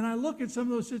 And I look at some of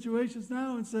those situations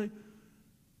now and say,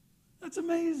 that's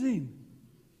amazing.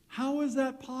 How is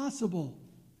that possible?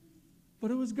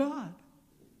 But it was God.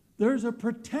 There's a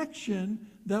protection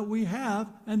that we have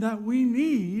and that we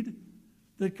need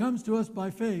that comes to us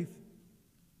by faith.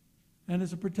 And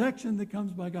it's a protection that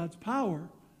comes by God's power,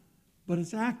 but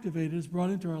it's activated, it's brought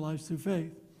into our lives through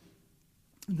faith.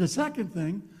 The second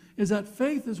thing is that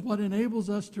faith is what enables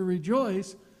us to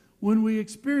rejoice when we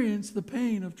experience the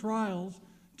pain of trials,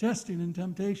 testing, and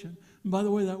temptation. And by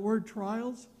the way, that word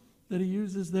trials that he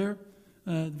uses there,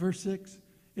 verse 6,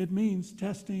 it means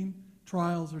testing,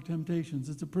 trials, or temptations.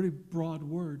 It's a pretty broad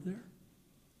word there.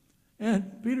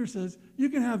 And Peter says, you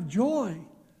can have joy.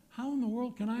 How in the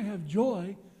world can I have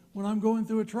joy when I'm going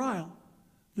through a trial?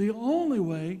 The only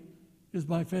way is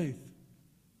by faith.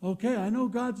 Okay, I know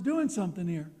God's doing something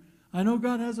here. I know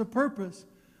God has a purpose.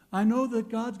 I know that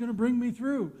God's going to bring me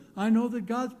through. I know that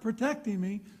God's protecting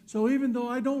me. So even though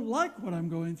I don't like what I'm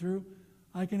going through,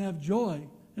 I can have joy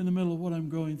in the middle of what I'm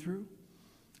going through.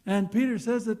 And Peter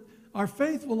says that our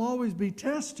faith will always be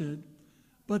tested,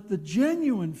 but the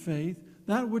genuine faith,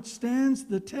 that which stands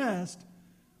the test,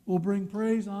 will bring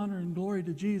praise, honor, and glory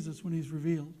to Jesus when he's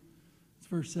revealed. It's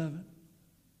verse 7.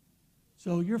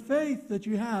 So your faith that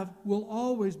you have will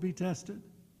always be tested.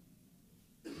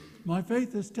 My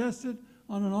faith is tested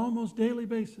on an almost daily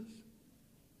basis.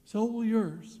 So will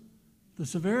yours. The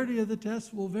severity of the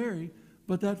test will vary,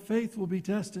 but that faith will be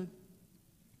tested.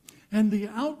 And the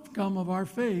outcome of our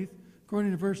faith,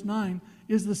 according to verse 9,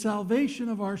 is the salvation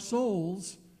of our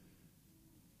souls,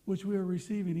 which we are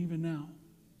receiving even now.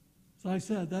 So I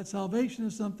said, that salvation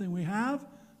is something we have,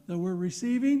 that we're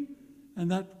receiving,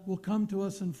 and that will come to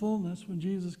us in fullness when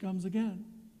Jesus comes again.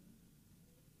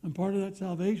 And part of that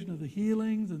salvation are the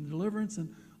healings and deliverance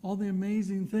and all the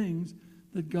amazing things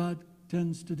that God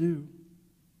tends to do.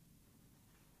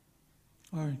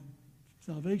 Our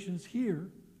salvation is here,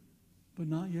 but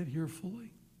not yet here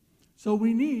fully. So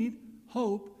we need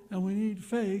hope and we need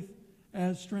faith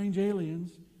as strange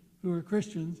aliens who are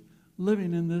Christians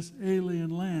living in this alien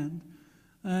land.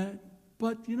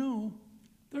 But, you know,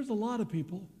 there's a lot of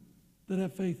people that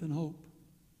have faith and hope.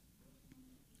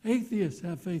 Atheists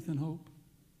have faith and hope.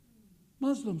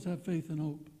 Muslims have faith and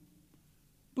hope.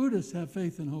 Buddhists have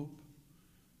faith and hope.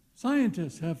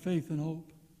 Scientists have faith and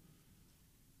hope.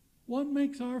 What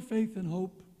makes our faith and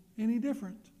hope any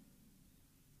different?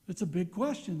 It's a big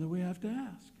question that we have to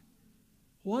ask.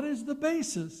 What is the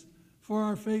basis for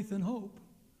our faith and hope?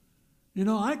 You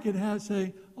know, I could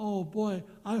say, oh boy,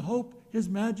 I hope His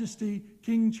Majesty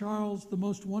King Charles the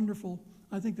Most Wonderful,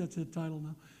 I think that's his title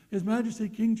now, His Majesty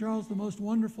King Charles the Most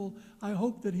Wonderful, I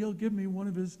hope that he'll give me one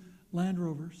of his Land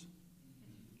Rovers.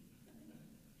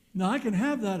 Now, I can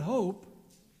have that hope,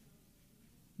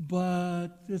 but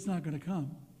it's not going to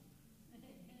come.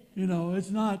 You know,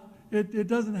 it's not, it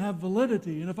doesn't have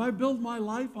validity. And if I build my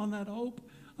life on that hope,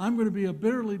 I'm going to be a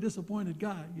bitterly disappointed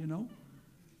guy, you know.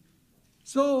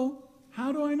 So,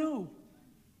 how do I know?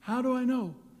 How do I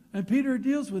know? And Peter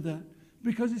deals with that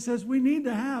because he says we need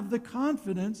to have the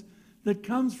confidence that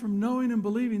comes from knowing and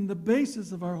believing the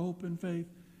basis of our hope and faith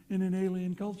in an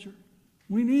alien culture.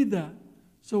 We need that.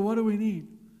 So what do we need?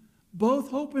 Both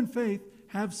hope and faith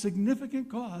have significant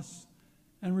costs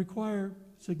and require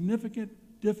significant,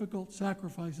 difficult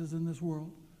sacrifices in this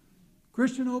world.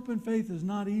 Christian hope and faith is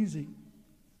not easy.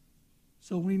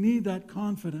 So we need that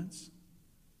confidence.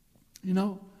 You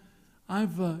know, I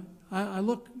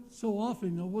look so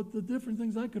often at what the different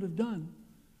things I could have done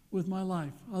with my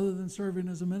life other than serving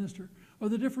as a minister, or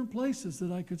the different places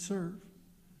that I could serve.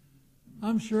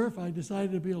 I'm sure if I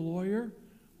decided to be a lawyer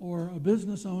or a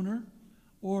business owner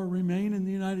or remain in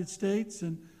the United States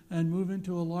and move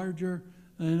into a larger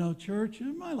church,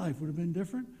 my life would have been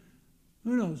different.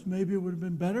 Who knows? Maybe it would have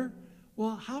been better.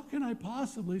 Well, how can I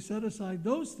possibly set aside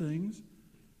those things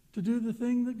to do the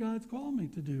thing that God's called me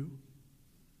to do?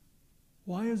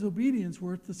 Why is obedience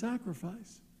worth the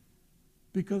sacrifice?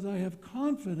 Because I have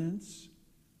confidence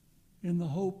in the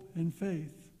hope and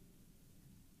faith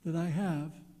that I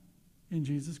have in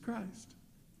Jesus Christ.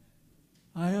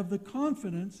 I have the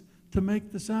confidence to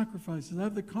make the sacrifices. I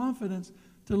have the confidence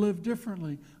to live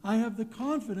differently. I have the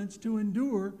confidence to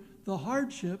endure the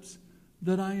hardships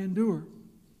that I endure.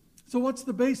 So what's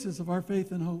the basis of our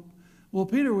faith and hope? Well,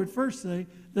 Peter would first say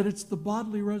that it's the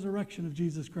bodily resurrection of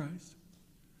Jesus Christ.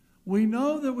 We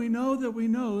know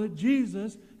that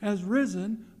Jesus has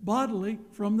risen bodily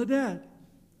from the dead.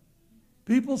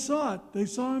 People saw it. They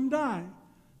saw him die.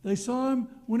 They saw him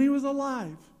when he was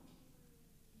alive.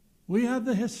 We have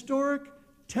the historic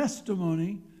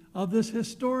testimony of this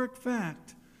historic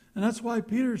fact. And that's why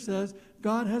Peter says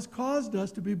God has caused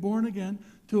us to be born again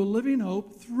to a living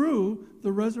hope through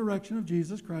the resurrection of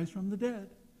Jesus Christ from the dead.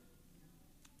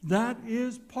 That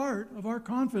is part of our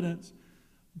confidence.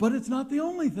 But it's not the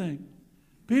only thing.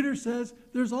 Peter says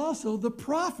there's also the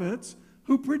prophets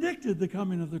who predicted the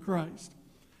coming of the Christ.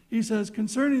 He says,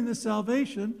 concerning this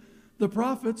salvation, the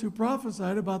prophets who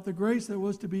prophesied about the grace that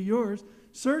was to be yours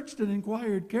searched and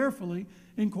inquired carefully,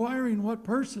 inquiring what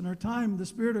person or time the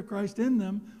Spirit of Christ in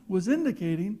them was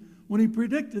indicating when he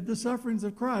predicted the sufferings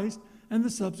of Christ and the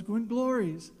subsequent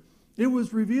glories. It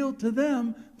was revealed to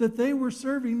them that they were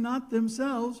serving not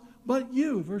themselves, but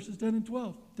you. Verses 10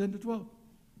 to 12.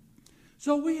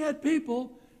 So we had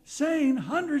people saying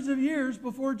hundreds of years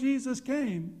before Jesus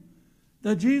came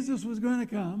that Jesus was going to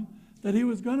come, that he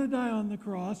was going to die on the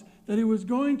cross, that he was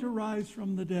going to rise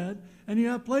from the dead. And you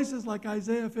have places like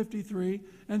Isaiah 53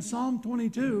 and Psalm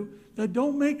 22 that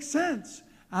don't make sense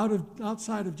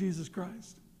outside of Jesus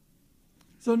Christ.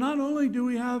 So not only do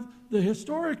we have the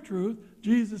historic truth,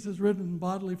 Jesus is risen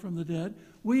bodily from the dead,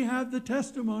 we have the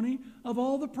testimony of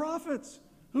all the prophets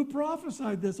who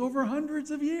prophesied this over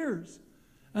hundreds of years.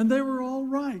 And they were all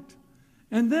right.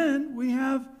 And then we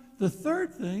have the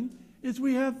third thing is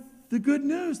we have the good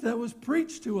news that was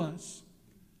preached to us.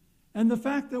 And the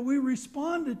fact that we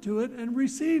responded to it and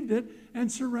received it and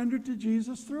surrendered to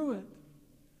Jesus through it.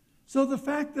 So the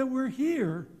fact that we're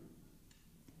here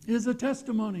is a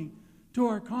testimony to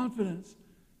our confidence.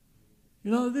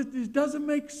 You know, it doesn't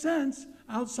make sense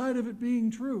outside of it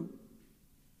being true.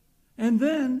 And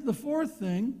then the fourth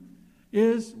thing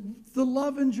is the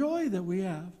love and joy that we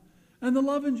have, and the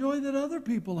love and joy that other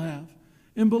people have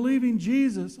in believing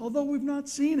Jesus, although we've not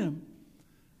seen him.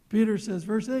 Peter says,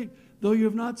 verse 8, though you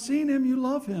have not seen him, you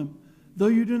love him. Though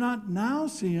you do not now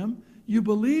see him, you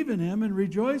believe in him and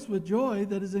rejoice with joy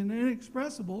that is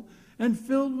inexpressible and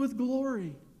filled with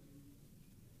glory.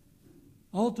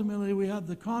 Ultimately, we have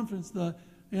the confidence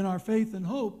in our faith and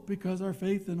hope because our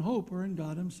faith and hope are in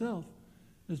God himself,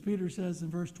 as Peter says in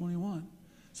verse 21.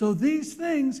 So these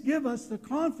things give us the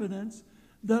confidence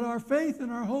that our faith and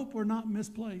our hope are not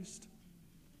misplaced.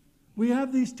 We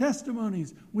have these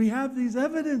testimonies. We have these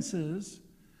evidences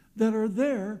that are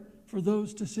there for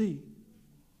those to see.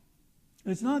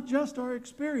 It's not just our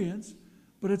experience,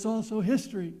 but it's also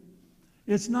history.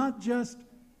 It's not just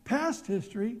past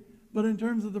history, but in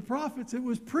terms of the prophets, it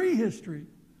was prehistory,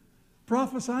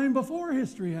 prophesying before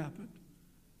history happened.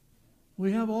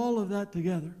 We have all of that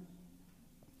together.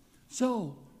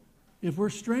 So, if we're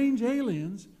strange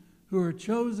aliens who are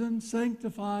chosen,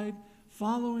 sanctified,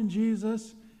 following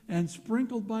Jesus, and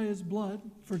sprinkled by his blood,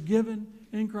 forgiven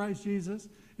in Christ Jesus,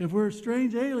 if we're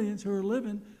strange aliens who are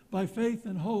living by faith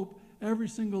and hope every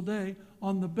single day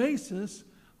on the basis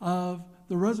of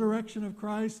the resurrection of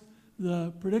Christ,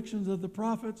 the predictions of the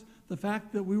prophets, the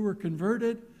fact that we were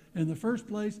converted in the first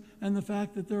place, and the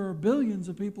fact that there are billions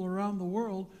of people around the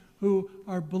world who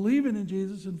are believing in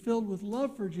Jesus and filled with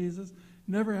love for Jesus,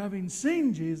 never having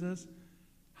seen Jesus,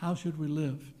 how should we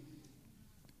live?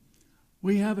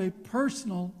 We have a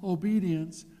personal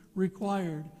obedience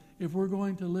required if we're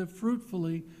going to live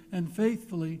fruitfully and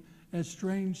faithfully as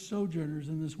strange sojourners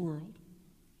in this world.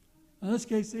 In this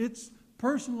case, it's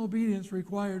personal obedience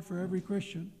required for every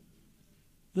Christian.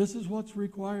 This is what's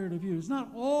required of you. It's not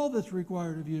all that's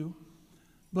required of you,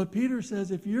 but Peter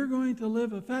says if you're going to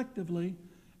live effectively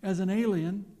as an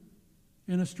alien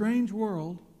in a strange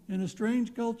world, in a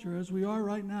strange culture as we are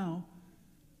right now,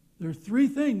 there are 3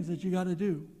 things that you got to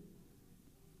do.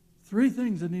 3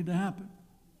 things that need to happen.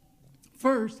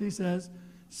 First, he says,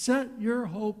 set your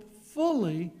hope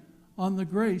fully on the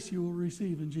grace you will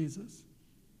receive in Jesus.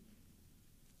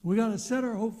 We got to set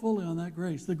our hope fully on that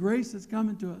grace, the grace that's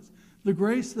coming to us, the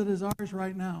grace that is ours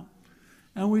right now.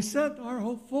 And we set our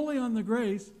hope fully on the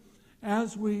grace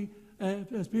as we,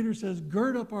 as Peter says,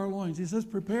 gird up our loins. He says,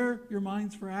 prepare your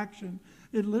minds for action.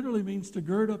 It literally means to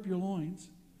gird up your loins.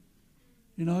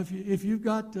 You know, if you've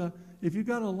got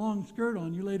a long skirt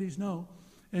on, you ladies know,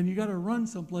 and you got to run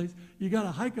someplace, you got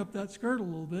to hike up that skirt a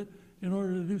little bit in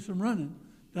order to do some running.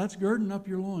 That's girding up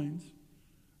your loins.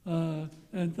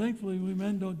 And thankfully, we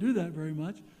men don't do that very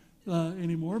much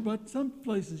anymore, but some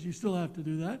places you still have to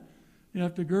do that. You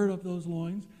have to gird up those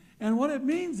loins. And what it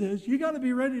means is you got to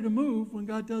be ready to move when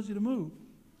God tells you to move.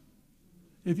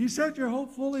 If you set your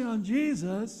hope fully on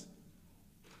Jesus,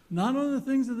 not on the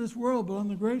things of this world, but on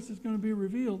the grace that's going to be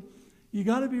revealed, you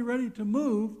got to be ready to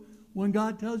move when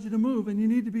God tells you to move. And you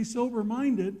need to be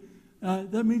sober-minded.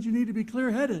 That means you need to be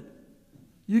clear-headed.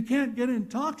 You can't get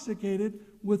intoxicated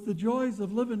with the joys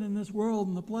of living in this world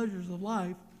and the pleasures of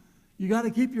life. You got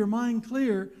to keep your mind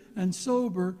clear and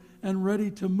sober and ready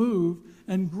to move.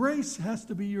 And grace has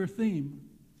to be your theme.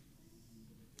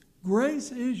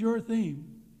 Grace is your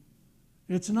theme.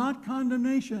 It's not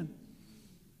condemnation.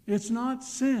 It's not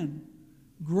sin.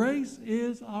 Grace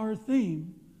is our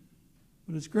theme.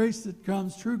 But it's grace that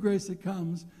comes, true grace that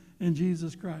comes in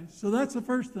Jesus Christ. So that's the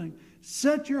first thing.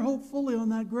 Set your hope fully on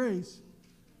that grace.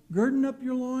 Girding up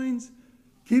your loins,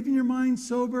 keeping your mind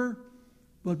sober,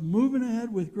 but moving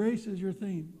ahead with grace as your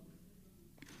theme.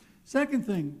 Second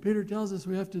thing Peter tells us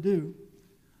we have to do,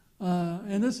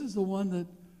 and this is the one that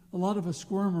a lot of us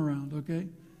squirm around, okay?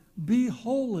 Be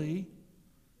holy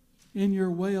in your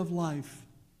way of life.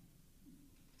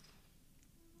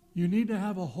 You need to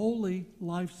have a holy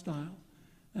lifestyle.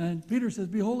 And Peter says,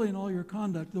 be holy in all your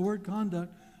conduct. The word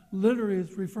conduct literally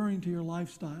is referring to your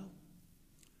lifestyle.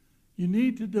 You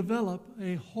need to develop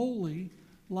a holy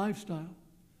lifestyle,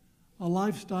 a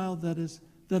lifestyle that is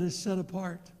set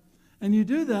apart. And you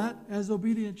do that as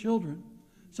obedient children.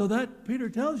 So that, Peter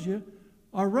tells you,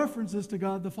 are references to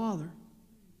God the Father,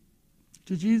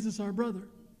 to Jesus our brother.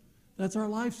 That's our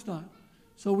lifestyle.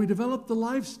 So we develop the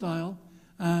lifestyle,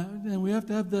 and we have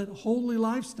to have that holy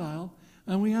lifestyle,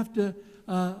 and we have to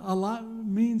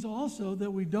means also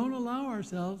that we don't allow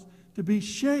ourselves to be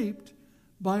shaped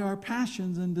by our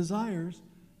passions and desires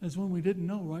as when we didn't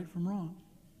know right from wrong.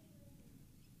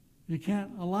 You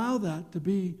can't allow that to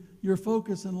be your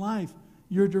focus in life,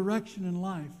 your direction in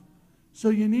life. So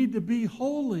you need to be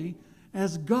holy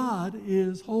as God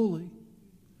is holy.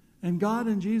 And God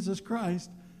in Jesus Christ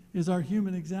is our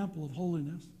human example of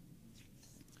holiness.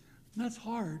 And that's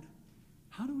hard.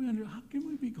 How can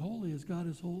we be holy as God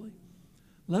is holy?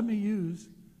 Let me use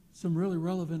some really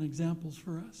relevant examples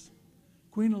for us.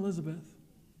 Queen Elizabeth.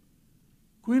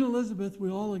 Queen Elizabeth, we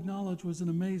all acknowledge, was an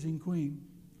amazing queen.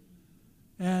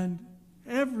 And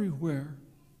everywhere,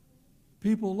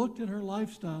 people looked at her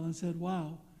lifestyle and said,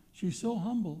 wow, she's so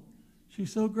humble.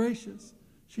 She's so gracious.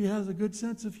 She has a good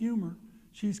sense of humor.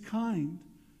 She's kind.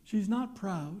 She's not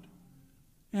proud.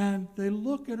 And they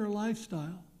look at her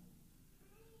lifestyle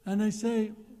and they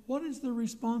say, what is the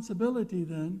responsibility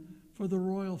then for the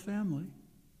royal family?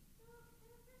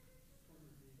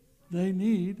 They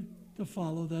need to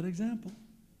follow that example.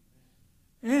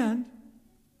 And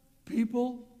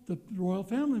people, the royal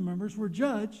family members, were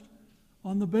judged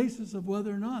on the basis of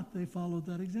whether or not they followed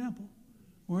that example,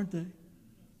 weren't they?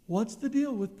 What's the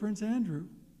deal with Prince Andrew?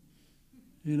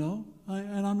 You know,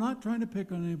 and I'm not trying to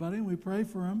pick on anybody. We pray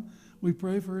for him. We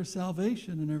pray for his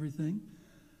salvation and everything.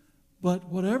 But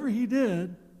whatever he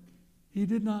did, he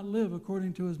did not live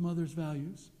according to his mother's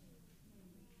values.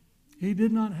 He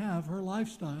did not have her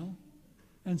lifestyle,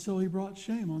 and so he brought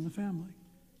shame on the family.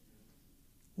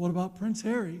 What about Prince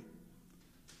Harry?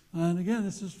 And again,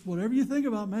 this is whatever you think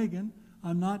about Meghan.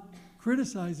 I'm not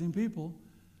criticizing people,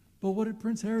 but what did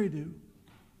Prince Harry do?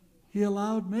 He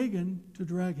allowed Meghan to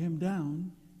drag him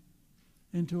down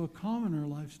into a commoner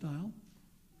lifestyle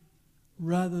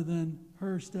rather than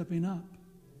her stepping up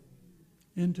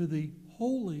into the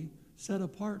holy,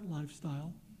 set-apart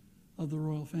lifestyle of the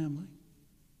royal family.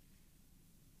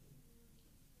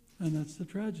 And that's the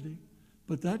tragedy.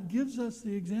 But that gives us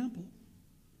the example.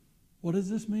 What does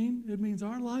this mean? It means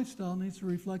our lifestyle needs to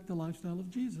reflect the lifestyle of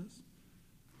Jesus.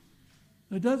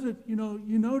 It doesn't, you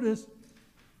notice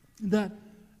that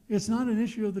it's not an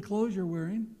issue of the clothes you're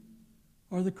wearing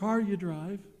or the car you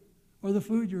drive or the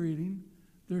food you're eating.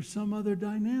 There's some other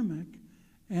dynamic.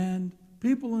 And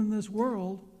people in this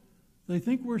world, they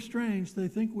think we're strange, they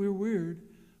think we're weird,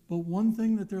 but one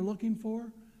thing that they're looking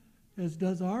for is,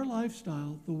 does our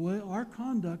lifestyle, the way our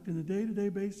conduct in a day-to-day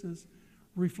basis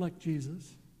reflect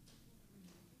Jesus?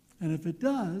 And if it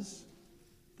does,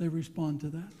 they respond to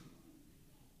that.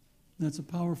 Those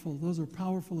are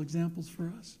powerful examples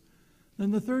for us.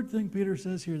 Then the third thing Peter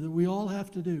says here that we all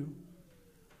have to do,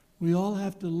 we all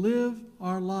have to live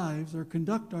our lives or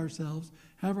conduct ourselves,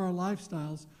 have our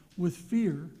lifestyles with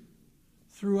fear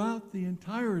throughout the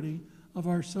entirety of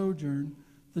our sojourn,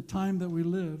 the time that we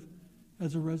live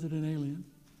as a resident alien.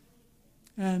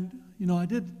 And, I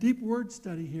did a deep word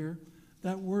study here.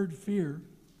 That word fear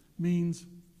means,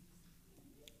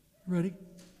 ready?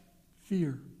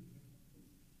 Fear.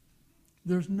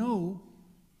 There's no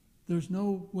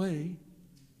way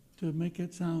to make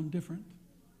it sound different.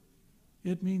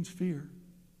 It means fear.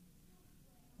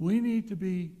 We need to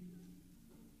be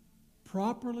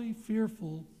properly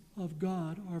fearful of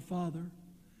God, our Father,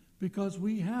 because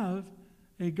we have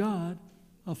a God,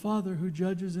 a Father who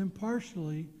judges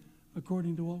impartially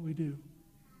according to what we do.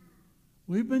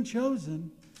 We've been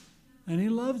chosen, and He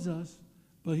loves us,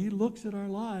 but He looks at our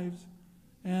lives,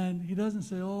 and He doesn't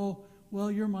say, oh,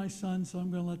 well, you're my son, so I'm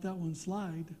going to let that one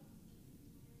slide.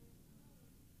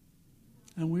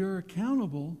 And we are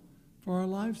accountable for our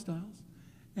lifestyles.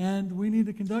 And we need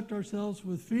to conduct ourselves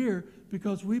with fear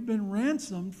because we've been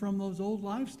ransomed from those old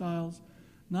lifestyles,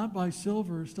 not by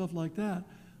silver or stuff like that,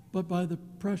 but by the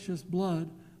precious blood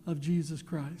of Jesus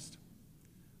Christ.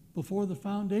 Before the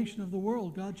foundation of the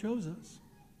world, God chose us.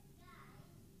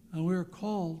 And we are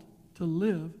called to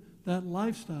live that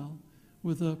lifestyle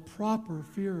with a proper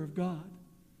fear of God.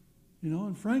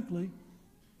 And frankly,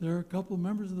 there are a couple of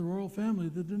members of the royal family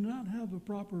that did not have a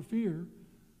proper fear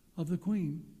of the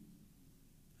Queen,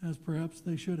 as perhaps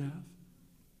they should have.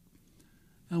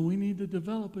 And we need to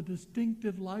develop a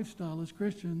distinctive lifestyle as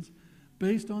Christians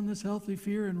based on this healthy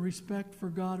fear and respect for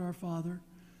God our Father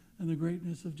and the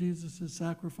greatness of Jesus'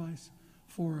 sacrifice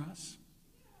for us.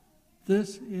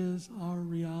 This is our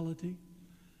reality.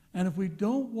 And if we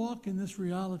don't walk in this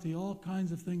reality, all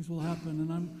kinds of things will happen,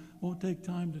 and I won't take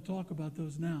time to talk about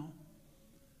those now.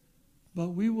 But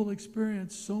we will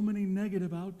experience so many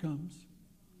negative outcomes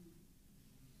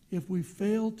if we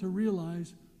fail to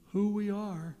realize who we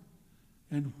are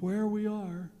and where we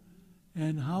are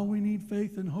and how we need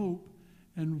faith and hope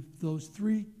and those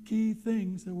three key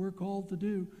things that we're called to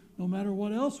do, no matter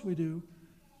what else we do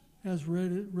as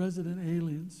resident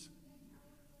aliens.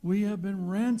 We have been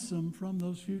ransomed from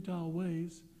those futile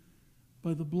ways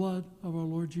by the blood of our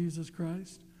Lord Jesus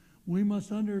Christ. We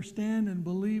must understand and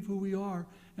believe who we are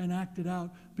and act it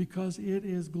out because it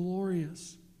is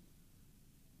glorious.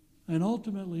 And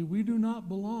ultimately, we do not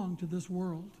belong to this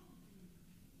world.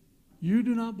 You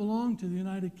do not belong to the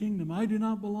United Kingdom. I do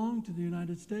not belong to the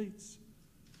United States.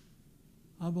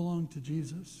 I belong to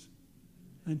Jesus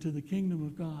and to the kingdom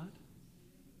of God.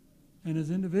 And as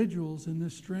individuals in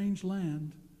this strange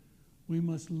land, we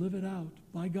must live it out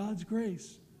by God's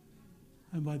grace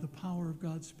and by the power of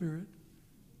God's Spirit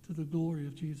to the glory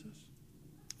of Jesus.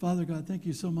 Father God, thank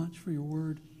you so much for your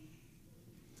word.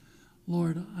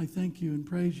 Lord, I thank you and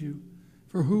praise you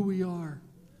for who we are.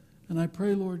 And I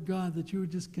pray, Lord God, that you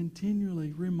would just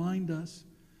continually remind us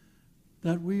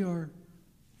that we are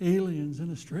aliens in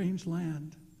a strange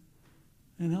land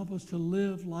and help us to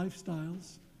live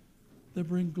lifestyles that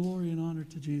bring glory and honor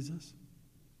to Jesus.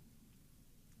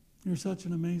 You're such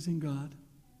an amazing God.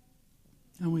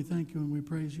 And we thank you and we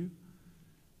praise you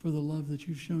for the love that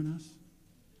you've shown us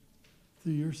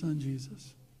through your Son,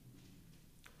 Jesus.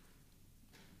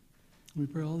 We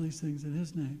pray all these things in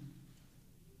his name.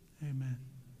 Amen.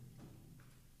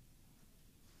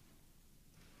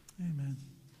 Amen.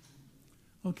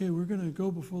 Okay, we're going to go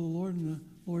before the Lord in the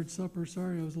Lord's Supper.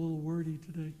 Sorry, I was a little wordy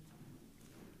today.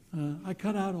 I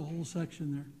cut out a whole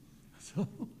section there, so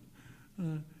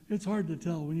it's hard to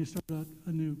tell when you start out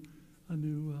a new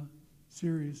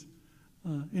series.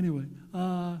 Anyway,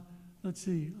 let's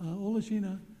see.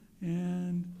 Olashina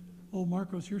and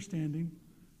Marcos, you're standing.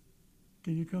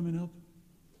 Can you come and help?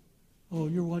 Oh,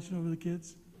 you're watching over the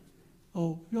kids?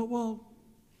 Oh, well,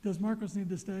 does Marcos need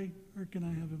to stay, or can I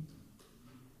have him?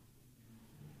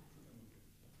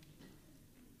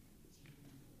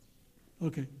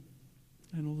 Okay.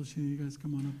 And Olashina, you guys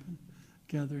come on up and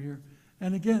gather here.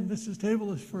 And again, this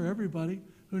table is for everybody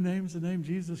who names the name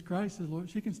Jesus Christ as Lord.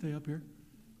 She can stay up here.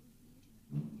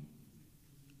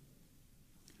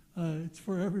 It's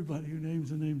for everybody who names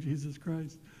the name Jesus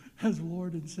Christ as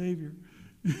Lord and Savior.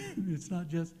 It's not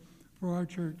just for our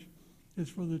church. It's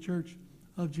for the church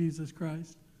of Jesus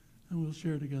Christ. And we'll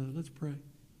share together. Let's pray.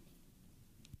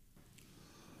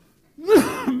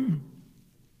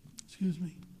 Excuse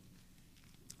me.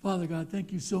 Father God,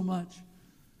 thank you so much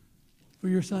for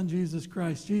your Son, Jesus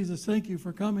Christ. Jesus, thank you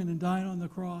for coming and dying on the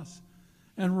cross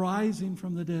and rising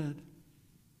from the dead.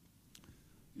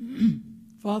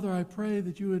 Father, I pray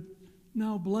that you would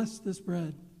now bless this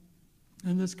bread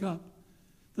and this cup,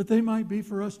 that they might be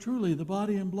for us truly the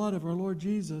body and blood of our Lord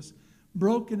Jesus,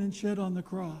 broken and shed on the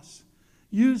cross.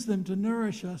 Use them to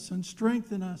nourish us and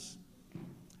strengthen us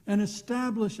and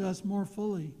establish us more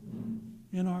fully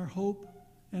in our hope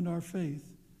and our faith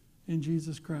in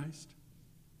Jesus Christ.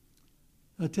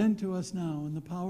 Attend to us now in the power